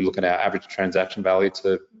we look at our average transaction value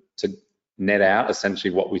to net out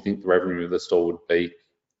essentially what we think the revenue of the store would be.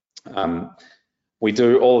 We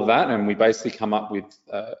do all of that, and we basically come up with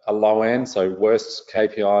a low end, so worst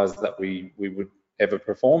KPIs that we would ever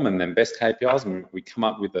perform, and then best KPIs, and we come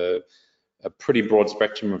up with a pretty broad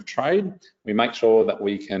spectrum of trade. We make sure that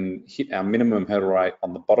we can hit our minimum hurdle rate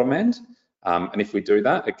on the bottom end, and if we do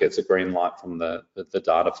that, it gets a green light from the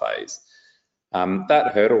data phase.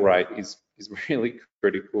 That hurdle rate is really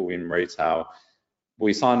critical in retail.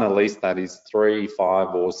 We sign a lease that is 3,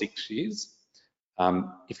 5, or 6 years.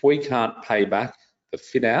 If we can't pay back the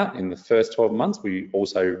fit out in the first 12 months, we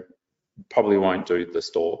also probably won't do the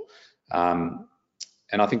store.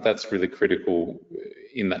 I think that's really critical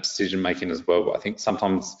in that decision making as well. I think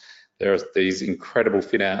sometimes there are these incredible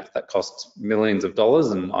fit outs that cost millions of dollars,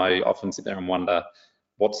 and I often sit there and wonder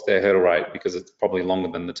what's their hurdle rate, because it's probably longer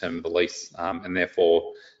than the term of the lease, and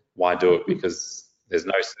therefore why do it? Because there's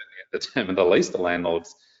no certainty at the term of the lease. The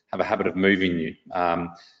landlords have a habit of moving you.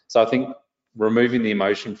 So I think removing the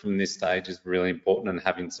emotion from this stage is really important, and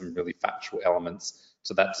having some really factual elements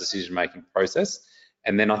to that decision-making process.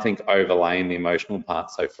 And then I think overlaying the emotional part.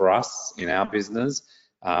 So for us in our business,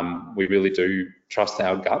 we really do trust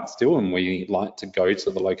our gut still, and we like to go to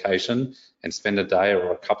the location and spend a day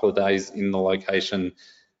or a couple of days in the location,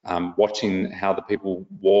 watching how the people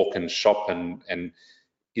walk and shop, and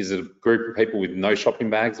is it a group of people with no shopping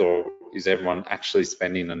bags, or is everyone actually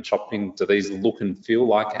spending and shopping? Do these look and feel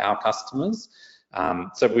like our customers?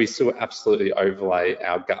 So we still absolutely overlay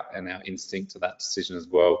our gut and our instinct to that decision as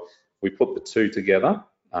well. We put the two together,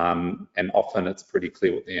 and often it's pretty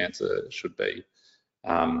clear what the answer should be.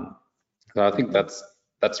 So I think that's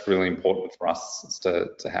really important for us as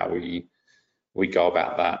to how we go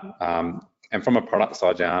about that. And from a product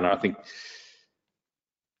side, Jana, I think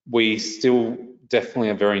we still definitely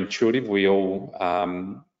are very intuitive. We all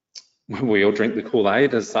drink the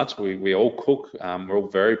Kool-Aid as such. We all cook. We're all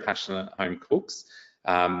very passionate home cooks.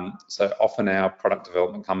 So often our product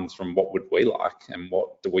development comes from what would we like and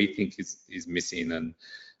what do we think is missing. And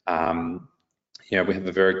you know, we have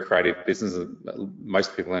a very creative business.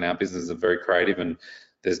 Most people in our business are very creative, and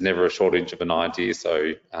there's never a shortage of an idea.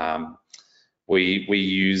 So we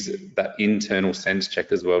use that internal sense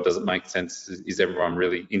check as well. Does it make sense? Is everyone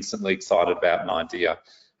really instantly excited about an idea?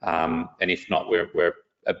 And if not, we're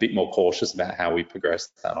a bit more cautious about how we progress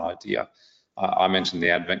that idea. I mentioned the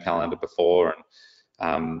advent calendar before,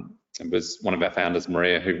 and it was one of our founders,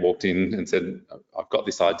 Maria, who walked in and said, I've got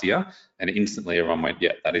this idea, and instantly everyone went,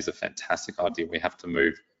 yeah, that is a fantastic idea. We have to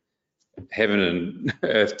move heaven and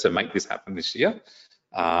earth to make this happen this year,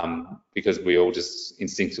 because we all just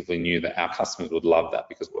instinctively knew that our customers would love that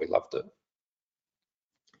because we loved it.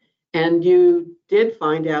 And you did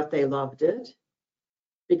find out they loved it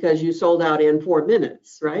because you sold out in 4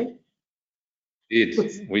 minutes, right?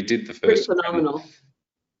 We did the Pretty first. phenomenal.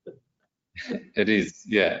 It is,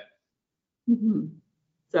 yeah. Mm-hmm.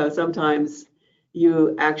 So sometimes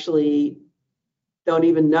you actually don't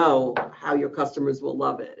even know how your customers will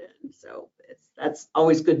love it, and so that's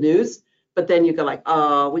always good news. But then you go like,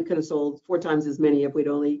 oh, we could have sold 4 times as many if we'd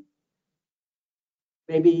only,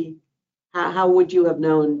 maybe, how would you have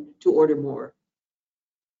known to order more?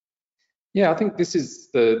 Yeah, I think this is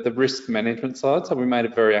the risk management side. So we made a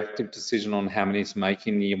very active decision on how many to make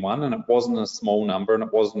in year 1, and it wasn't a small number and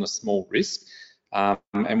it wasn't a small risk.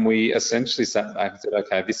 And we essentially sat back and said,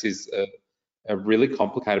 okay, this is a really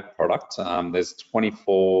complicated product. There's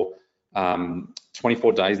 24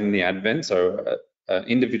 days in the advent, so an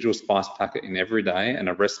individual spice packet in every day and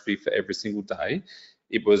a recipe for every single day.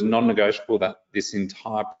 It was non-negotiable that this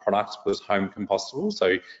entire product was home compostable.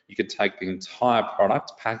 So you could take the entire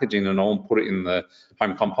product, packaging and all, and put it in the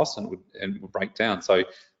home compost, and it would break down. So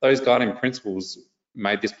those guiding principles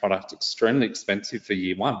made this product extremely expensive for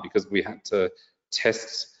year 1, because we had to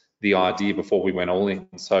test the idea before we went all in.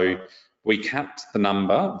 So we capped the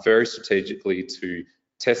number very strategically to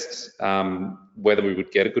test whether we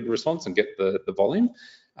would get a good response and get the volume.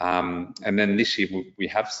 And then this year we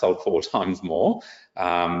have sold 4 times more.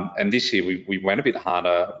 And this year we went a bit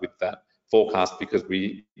harder with that forecast because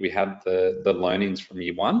we had the learnings from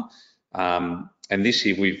year 1. And this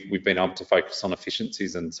year we've been able to focus on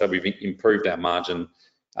efficiencies, and so we've improved our margin,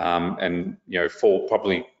 and you know, for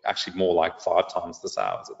probably actually more like 5 times the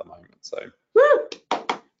sales at the moment. So Woo!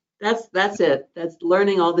 That's it. That's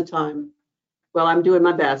learning all the time. Well, I'm doing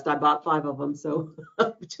my best. I bought 5 of them, so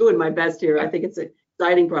I'm doing my best here. I think it's an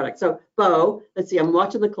exciting product. So, Bo, let's see, I'm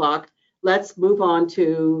watching the clock. Let's move on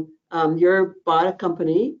to your bought a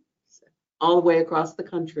company all the way across the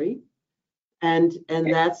country, and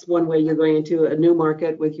that's one way you're going into a new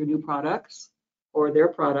market with your new products or their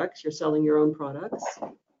products. You're selling your own products.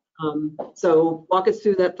 So walk us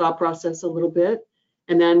through that thought process a little bit,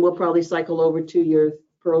 and then we'll probably cycle over to your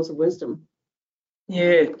pearls of wisdom.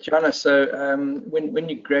 Yeah, Jana, so when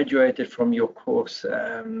you graduated from your course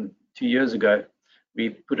 2 years ago, we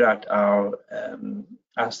put out our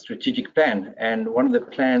strategic plan, and one of the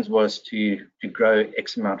plans was to grow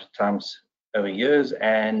X amount of times over years,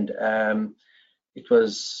 and it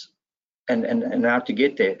was and how to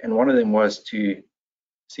get there. And one of them was to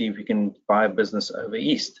see if we can buy a business over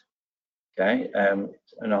east, okay, and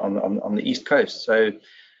on the East Coast. So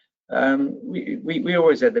we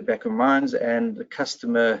always had the back of minds, and the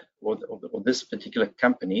customer or this particular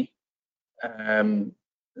company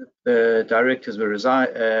the directors were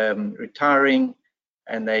retiring,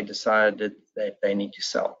 and they decided that they need to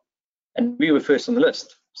sell. And we were first on the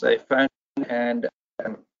list. So they phoned, and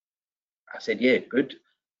I said, yeah, good.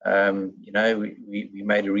 You know, we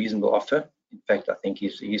made a reasonable offer. In fact, I think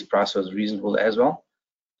his price was reasonable as well.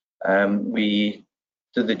 We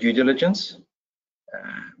did the due diligence.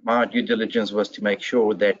 My due diligence was to make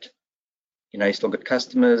sure that, you know, he still got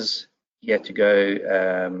customers. He had to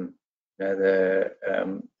go. The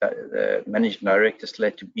managing director still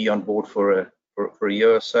had to be on board for a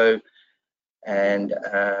year or so, and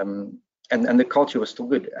the culture was still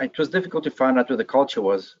good. It was difficult to find out what the culture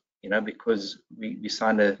was, you know, because we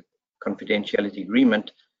signed a confidentiality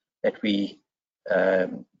agreement that we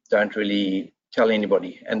don't really tell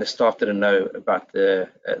anybody, and the staff didn't know about the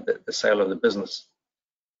sale of the business.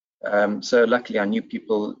 So luckily, I knew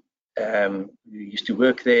people who used to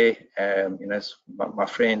work there, you know, my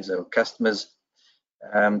friends or customers.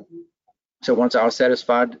 So once I was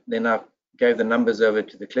satisfied, then I gave the numbers over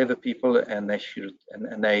to the clever people, and their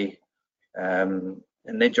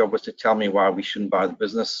job was to tell me why we shouldn't buy the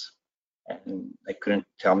business, and they couldn't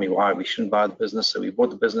tell me why we shouldn't buy the business. So we bought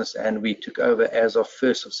the business, and we took over as of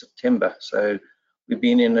 1st of September. So we've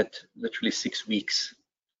been in it literally 6 weeks.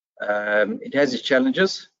 It has its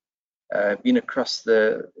challenges. Been across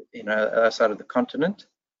the, you know, other side of the continent.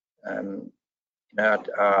 You know,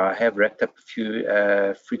 I have racked up a few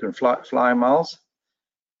frequent flyer miles.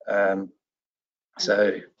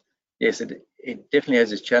 So yes, it definitely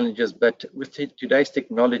has its challenges, but with today's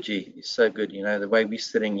technology, it's so good. You know, the way we're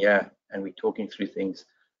sitting here and we're talking through things,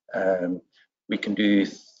 we can do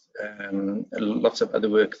lots of other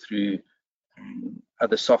work through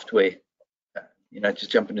other software. You know,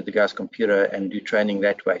 just jump into the guy's computer and do training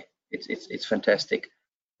that way. It's fantastic.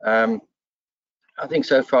 I think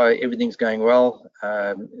so far everything's going well.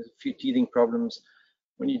 There's a few teething problems.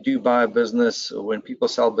 When you do buy a business, or when people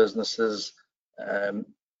sell businesses,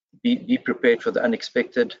 be prepared for the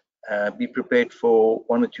unexpected. Be prepared for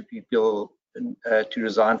 1 or 2 people to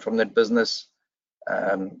resign from that business,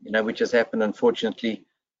 you know, which has happened, unfortunately.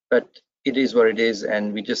 But it is what it is,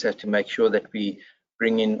 and we just have to make sure that we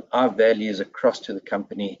bring in our values across to the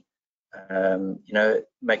company. You know,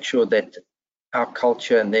 make sure that our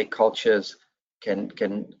culture and their cultures can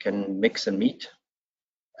mix and meet.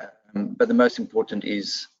 But the most important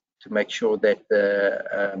is to make sure that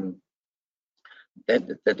the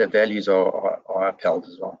values are upheld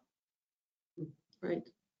as well. Right.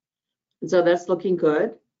 And so that's looking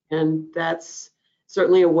good, and that's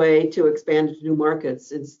certainly a way to expand into new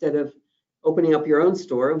markets. Instead of opening up your own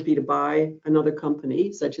store, it would be to buy another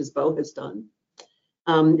company, such as Bo has done.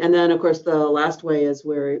 And then, of course, the last way is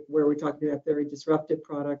where we're talking about very disruptive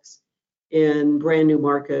products in brand new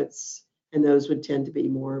markets, and those would tend to be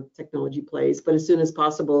more technology plays. But as soon as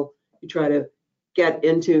possible, you try to get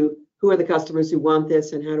into who are the customers who want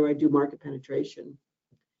this, and how do I do market penetration.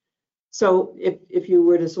 So if you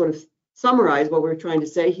were to sort of summarize what we're trying to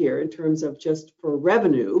say here in terms of just for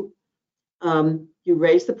revenue, you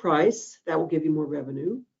raise the price, that will give you more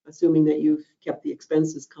revenue, assuming that you've kept the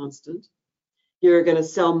expenses constant. You're going to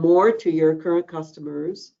sell more to your current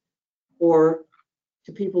customers or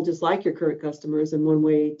to people just like your current customers. And one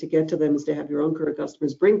way to get to them is to have your own current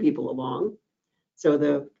customers bring people along. So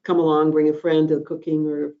the come along, bring a friend to cooking,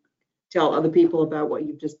 or tell other people about what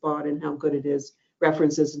you've just bought and how good it is,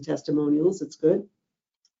 references and testimonials, it's good.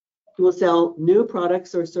 You will sell new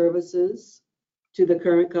products or services to the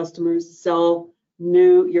current customers, sell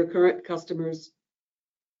your current customers,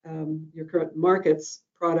 your current markets,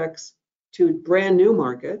 products to brand new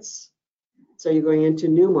markets. So you're going into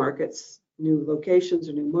new markets, new locations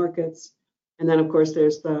or new markets. And then of course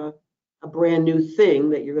there's a brand new thing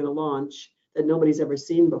that you're going to launch that nobody's ever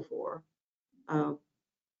seen before.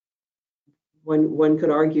 One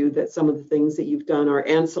could argue that some of the things that you've done are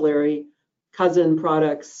ancillary cousin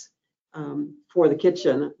products for the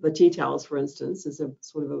kitchen. The tea towels, for instance, is a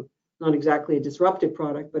sort of not exactly a disruptive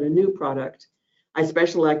product, but a new product. I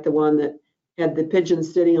especially like the one that had the pigeon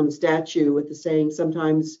sitting on the statue with the saying,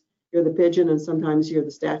 sometimes you're the pigeon and sometimes you're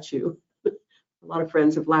the statue. A lot of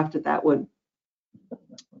friends have laughed at that one.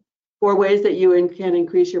 4 ways that you can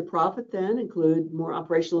increase your profit then include more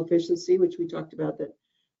operational efficiency, which we talked about that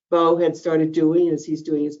Bo had started doing as he's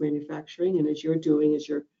doing his manufacturing, and as you're doing as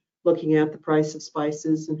you're looking at the price of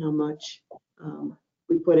spices and how much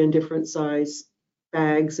we put in different size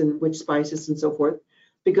bags and which spices and so forth.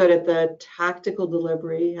 Be good at the tactical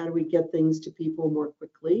delivery. How do we get things to people more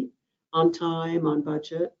quickly, on time, on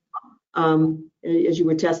budget? As you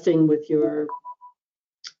were testing with your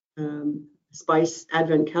spice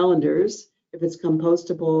advent calendars, if it's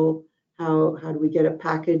compostable, how do we get it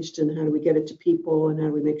packaged, and how do we get it to people, and how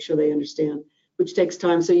do we make sure they understand, which takes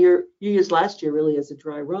time. So you used last year really as a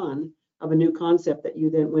dry run of a new concept that you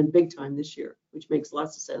then went big time this year, which makes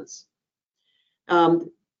lots of sense.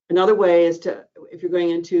 Another way is to, if you're going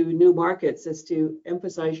into new markets, is to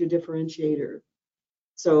emphasize your differentiator.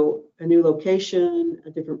 So a new location, a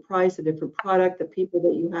different price, a different product, the people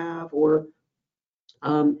that you have, or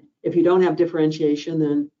if you don't have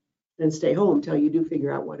differentiation, then stay home till you do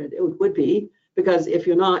figure out what it would be, because if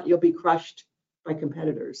you're not, you'll be crushed by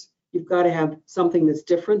competitors. You've got to have something that's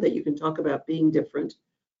different, that you can talk about being different,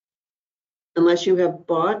 unless you have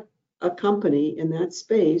bought a company in that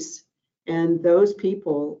space, and those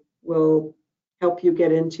people will help you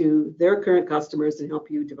get into their current customers and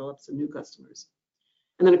help you develop some new customers.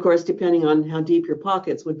 And then, of course, depending on how deep your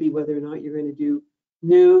pockets would be, whether or not you're going to do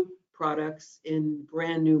new products in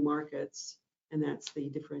brand new markets, and that's the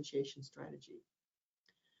differentiation strategy.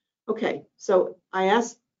 Okay, so I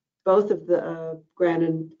asked both of the Grant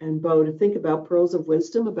and Bo to think about pearls of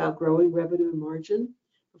wisdom about growing revenue and margin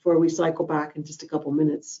before we cycle back in just a couple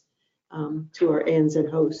minutes to our ANZ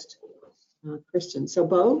host, Kristen. So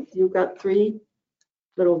Bo, you've got 3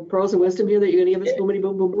 little pearls of wisdom here that you're going to give us. Boomity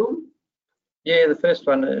boom boom boom. Yeah, the first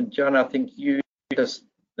one, John, I think you just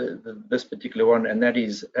this particular one, and that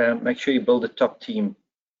is make sure you build a top team,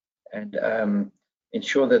 and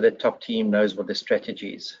ensure that the top team knows what the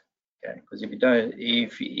strategy is. Okay, because if you don't,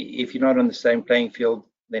 if you're not on the same playing field,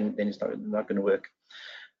 then it's not going to work.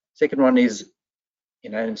 Second one is,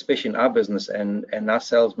 and especially in our business, and our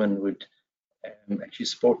salesmen would actually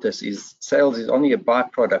support this, is sales is only a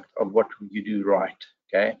byproduct of what you do right.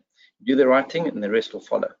 Okay, do the right thing, and the rest will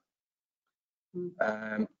follow.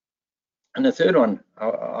 And the third one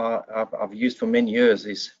I've used for many years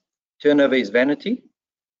is turnover is vanity,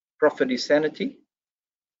 profit is sanity,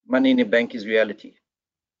 money in the bank is reality.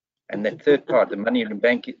 And that third part, the money in the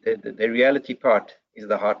bank, the reality part is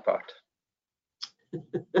the hard part.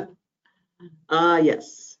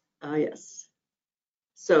 Yes. Yes.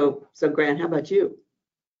 So Grant, how about you?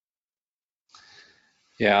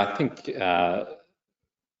 Yeah, I think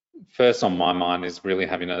first on my mind is really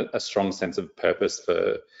having a strong sense of purpose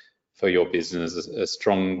for your business. A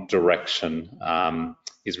strong direction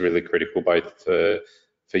is really critical, both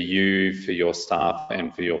for you, for your staff,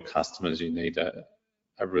 and for your customers. You need a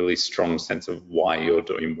really strong sense of why you're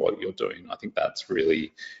doing what you're doing. I think that's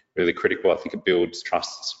really, really critical. I think it builds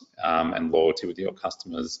trust and loyalty with your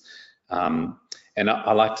customers. And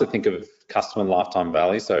I like to think of customer lifetime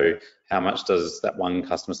value. So how much does that one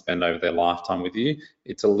customer spend over their lifetime with you?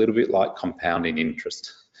 It's a little bit like compounding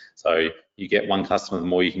interest. So you get one customer, the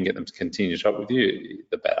more you can get them to continue to shop with you,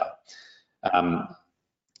 the better.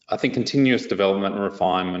 I think continuous development and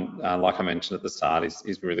refinement, like I mentioned at the start,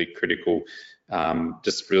 is really critical.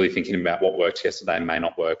 Just really thinking about what worked yesterday may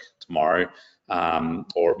not work tomorrow,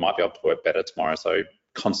 or it might be able to work better tomorrow. So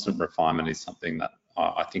constant refinement is something that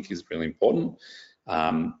I think is really important.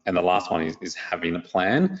 And the last one is having a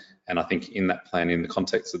plan. And I think in that plan, in the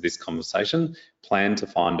context of this conversation, plan to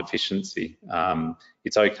find efficiency.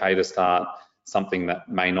 It's okay to start something that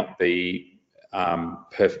may not be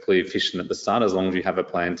perfectly efficient at the start, as long as you have a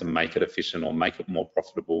plan to make it efficient or make it more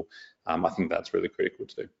profitable. I think that's really critical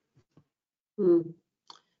too.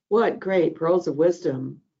 What great pearls of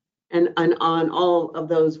wisdom. And on all of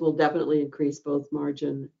those will definitely increase both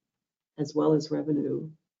margin as well as revenue.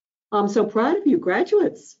 I'm so proud of you,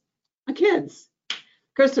 graduates, my kids.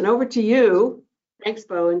 Kristen, over to you. Thanks,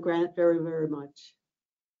 Bo and Grant, very, very much.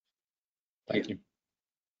 Thank you.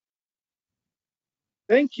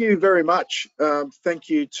 Thank you very much. Thank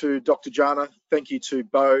you to Dr. Jana. Thank you to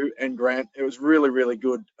Bo and Grant. It was really, really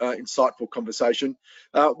good, insightful conversation.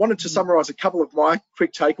 Wanted to summarize a couple of my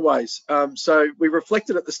quick takeaways. So we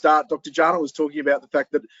reflected at the start, Dr. Jana was talking about the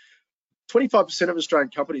fact that 25% of Australian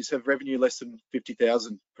companies have revenue less than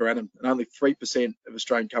 50,000 per annum, and only 3% of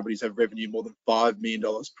Australian companies have revenue more than $5 million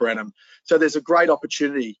per annum. So there's a great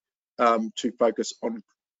opportunity to focus on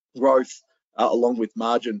growth along with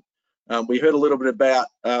margin. We heard a little bit about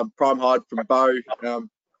Prime Hide from Bo,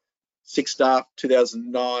 6 staff,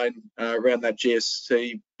 2009, around that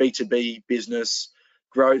GSC, B2B business,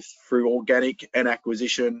 growth through organic and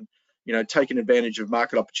acquisition, taking advantage of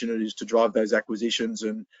market opportunities to drive those acquisitions.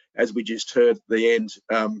 And as we just heard at the end,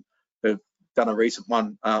 have done a recent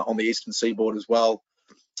one on the Eastern Seaboard as well.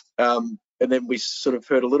 And then we sort of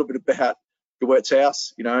heard a little bit about Gewurz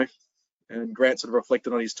House, and Grant sort of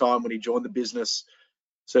reflected on his time when he joined the business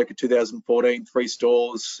circa 2014, 3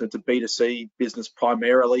 stores. It's a B2C business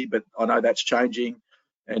primarily, but I know that's changing.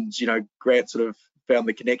 And, Grant sort of found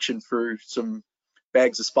the connection through some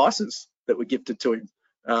bags of spices that were gifted to him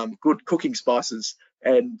good cooking spices,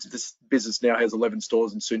 and this business now has 11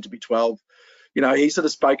 stores and soon to be 12. You know, he sort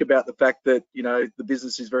of spoke about the fact that, you know, the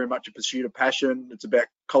business is very much a pursuit of passion. It's about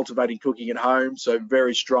cultivating cooking at home, so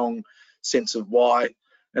very strong sense of why.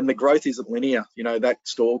 And the growth isn't linear. You know, that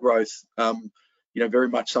store growth, you know, very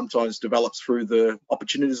much sometimes develops through the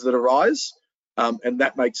opportunities that arise, and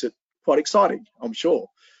that makes it quite exciting, I'm sure.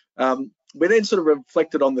 We then sort of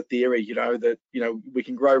reflected on the theory, you know, that, you know, we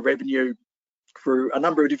can grow revenue through a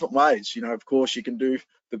number of different ways. You know, of course, you can do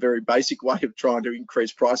the very basic way of trying to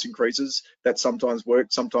increase price increases. That sometimes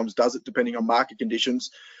works, sometimes doesn't, depending on market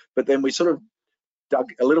conditions. But then we sort of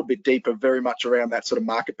dug a little bit deeper, very much around that sort of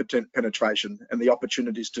market penetration and the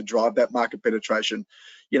opportunities to drive that market penetration.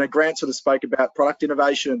 You know, Grant sort of spoke about product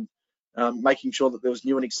innovation, making sure that there was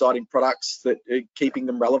new and exciting products that are keeping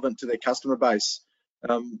them relevant to their customer base.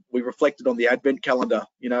 We reflected on the advent calendar,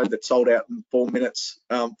 you know, that sold out in 4 minutes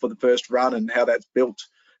for the first run, and how that's built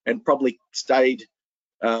and probably stayed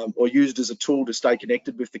or used as a tool to stay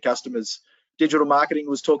connected with the customers. Digital marketing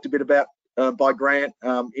was talked a bit about by Grant,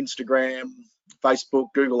 Instagram, Facebook,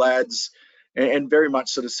 Google Ads, and very much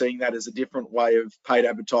sort of seeing that as a different way of paid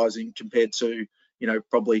advertising compared to, you know,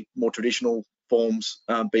 probably more traditional forms,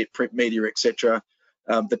 be it print media, etc.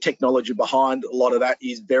 The technology behind a lot of that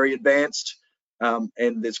is very advanced.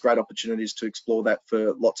 And there's great opportunities to explore that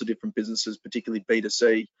for lots of different businesses, particularly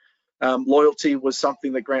B2C. Loyalty was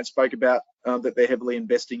something that Grant spoke about, that they're heavily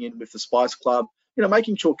investing in with the Spice Club. You know,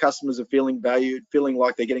 making sure customers are feeling valued, feeling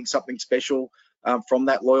like they're getting something special from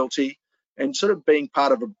that loyalty, and sort of being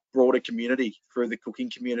part of a broader community through the cooking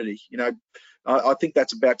community. You know, I think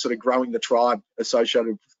that's about sort of growing the tribe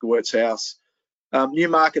associated with Gewurz House. New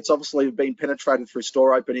markets obviously have been penetrated through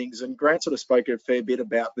store openings, and Grant sort of spoke a fair bit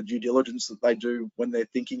about the due diligence that they do when they're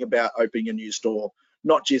thinking about opening a new store,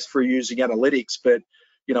 not just through using analytics, but,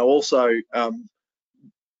 you know, also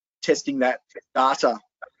testing that data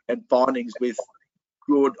and findings with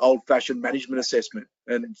good old-fashioned management assessment.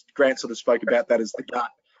 And Grant sort of spoke about that as the gut.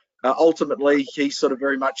 Ultimately, he sort of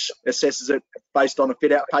very much assesses it based on a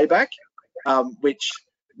fit-out payback, which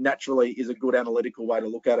naturally is a good analytical way to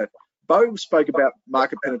look at it. Bo spoke about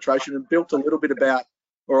market penetration and built a little bit about,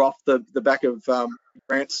 or off the back of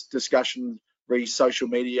Grant's discussion, re social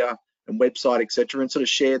media and website, etc., and sort of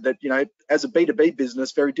shared that, you know, as a B2B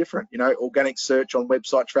business, very different. You know, organic search on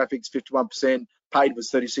website traffic is 51%, paid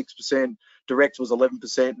was 36%, direct was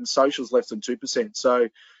 11%, and socials less than 2%. So,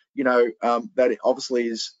 you know, that obviously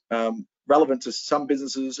is relevant to some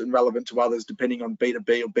businesses and relevant to others, depending on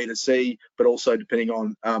B2B or B2C, but also depending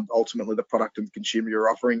on ultimately the product and the consumer you're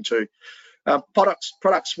offering to.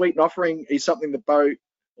 Product suite and offering is something that Bo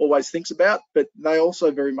always thinks about, but they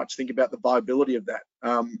also very much think about the viability of that,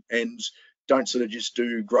 and don't sort of just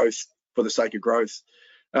do growth for the sake of growth.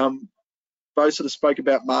 Bo sort of spoke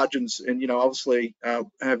about margins, and, you know, obviously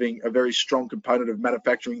having a very strong component of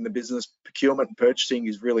manufacturing in the business. Procurement and purchasing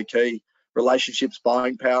is really key. Relationships,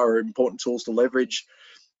 buying power are important tools to leverage.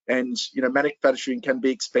 And, you know, manufacturing can be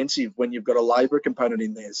expensive when you've got a labor component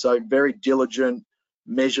in there. So very diligent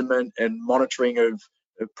measurement and monitoring of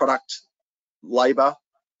product labor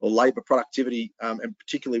or labor productivity, and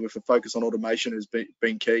particularly with a focus on automation, has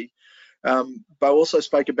been key. Bo also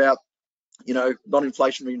spoke about, you know,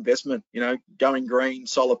 non-inflationary investment. You know, going green,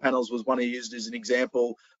 solar panels was one he used as an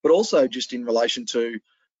example, but also just in relation to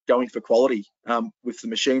going for quality with the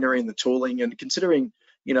machinery and the tooling, and considering,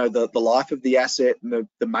 you know, the life of the asset and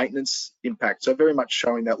the maintenance impact. So very much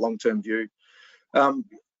showing that long-term view.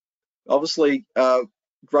 Obviously,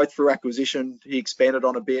 growth through acquisition, he expanded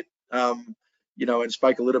on a bit, you know, and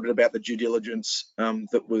spoke a little bit about the due diligence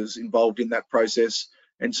that was involved in that process,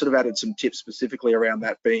 and sort of added some tips specifically around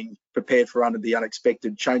that, being prepared for under the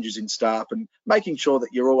unexpected changes in staff, and making sure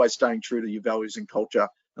that you're always staying true to your values and culture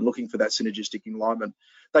and looking for that synergistic alignment.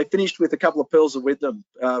 They finished with a couple of pearls of wisdom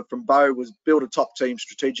from Bo. Was build a top team,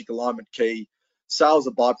 strategic alignment key, sales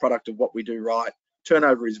a byproduct of what we do right,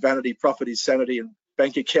 turnover is vanity, profit is sanity, and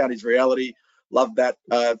bank account is reality. Love that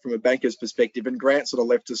from a banker's perspective. And Grant sort of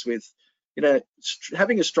left us with, you know,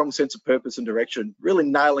 having a strong sense of purpose and direction, really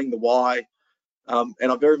nailing the why. And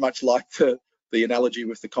I very much like the analogy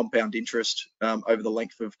with the compound interest over the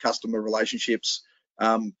length of customer relationships.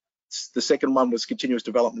 The second one was continuous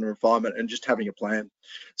development and refinement, and just having a plan.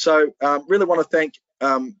 So really want to thank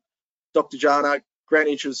Dr. Jana, Grant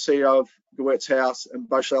Inches, CEO of Gewurz House, and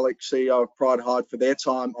Bo Shalik, CEO of Pride Hyde, for their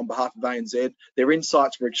time on behalf of ANZ. Their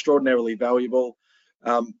insights were extraordinarily valuable,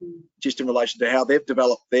 just in relation to how they've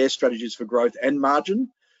developed their strategies for growth and margin.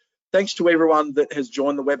 Thanks to everyone that has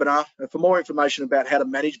joined the webinar. For more information about how to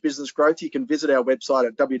manage business growth, you can visit our website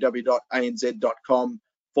at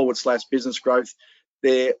www.anz.com/business growth.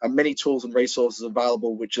 There are many tools and resources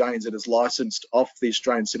available which ANZ has licensed off the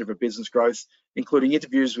Australian Centre for Business Growth, including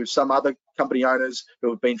interviews with some other company owners who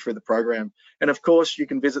have been through the program. And of course, you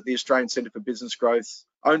can visit the Australian Centre for Business Growth's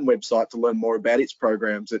own website to learn more about its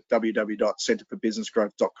programs at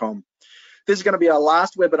www.centreforbusinessgrowth.com. This is going to be our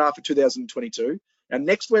last webinar for 2022. Our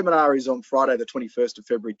next webinar is on Friday, the 21st of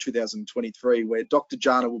February 2023, where Dr.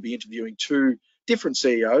 Jana will be interviewing two different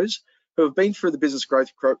CEOs who have been through the business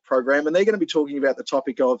growth program, and they're going to be talking about the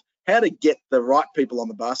topic of how to get the right people on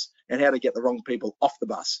the bus and how to get the wrong people off the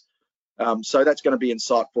bus. So that's going to be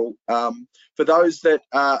insightful. For those that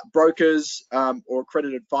are brokers or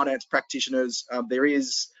accredited finance practitioners, there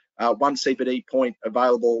is one CPD point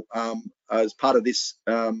available as part of this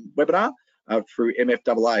webinar through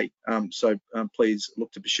MFAA. So please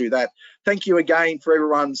look to pursue that. Thank you again for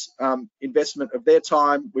everyone's investment of their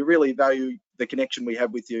time. We really value the connection we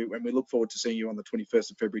have with you, and we look forward to seeing you on the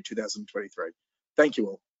 21st of February 2023. Thank you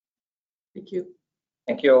all. Thank you.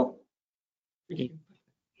 Thank you all. Thank you.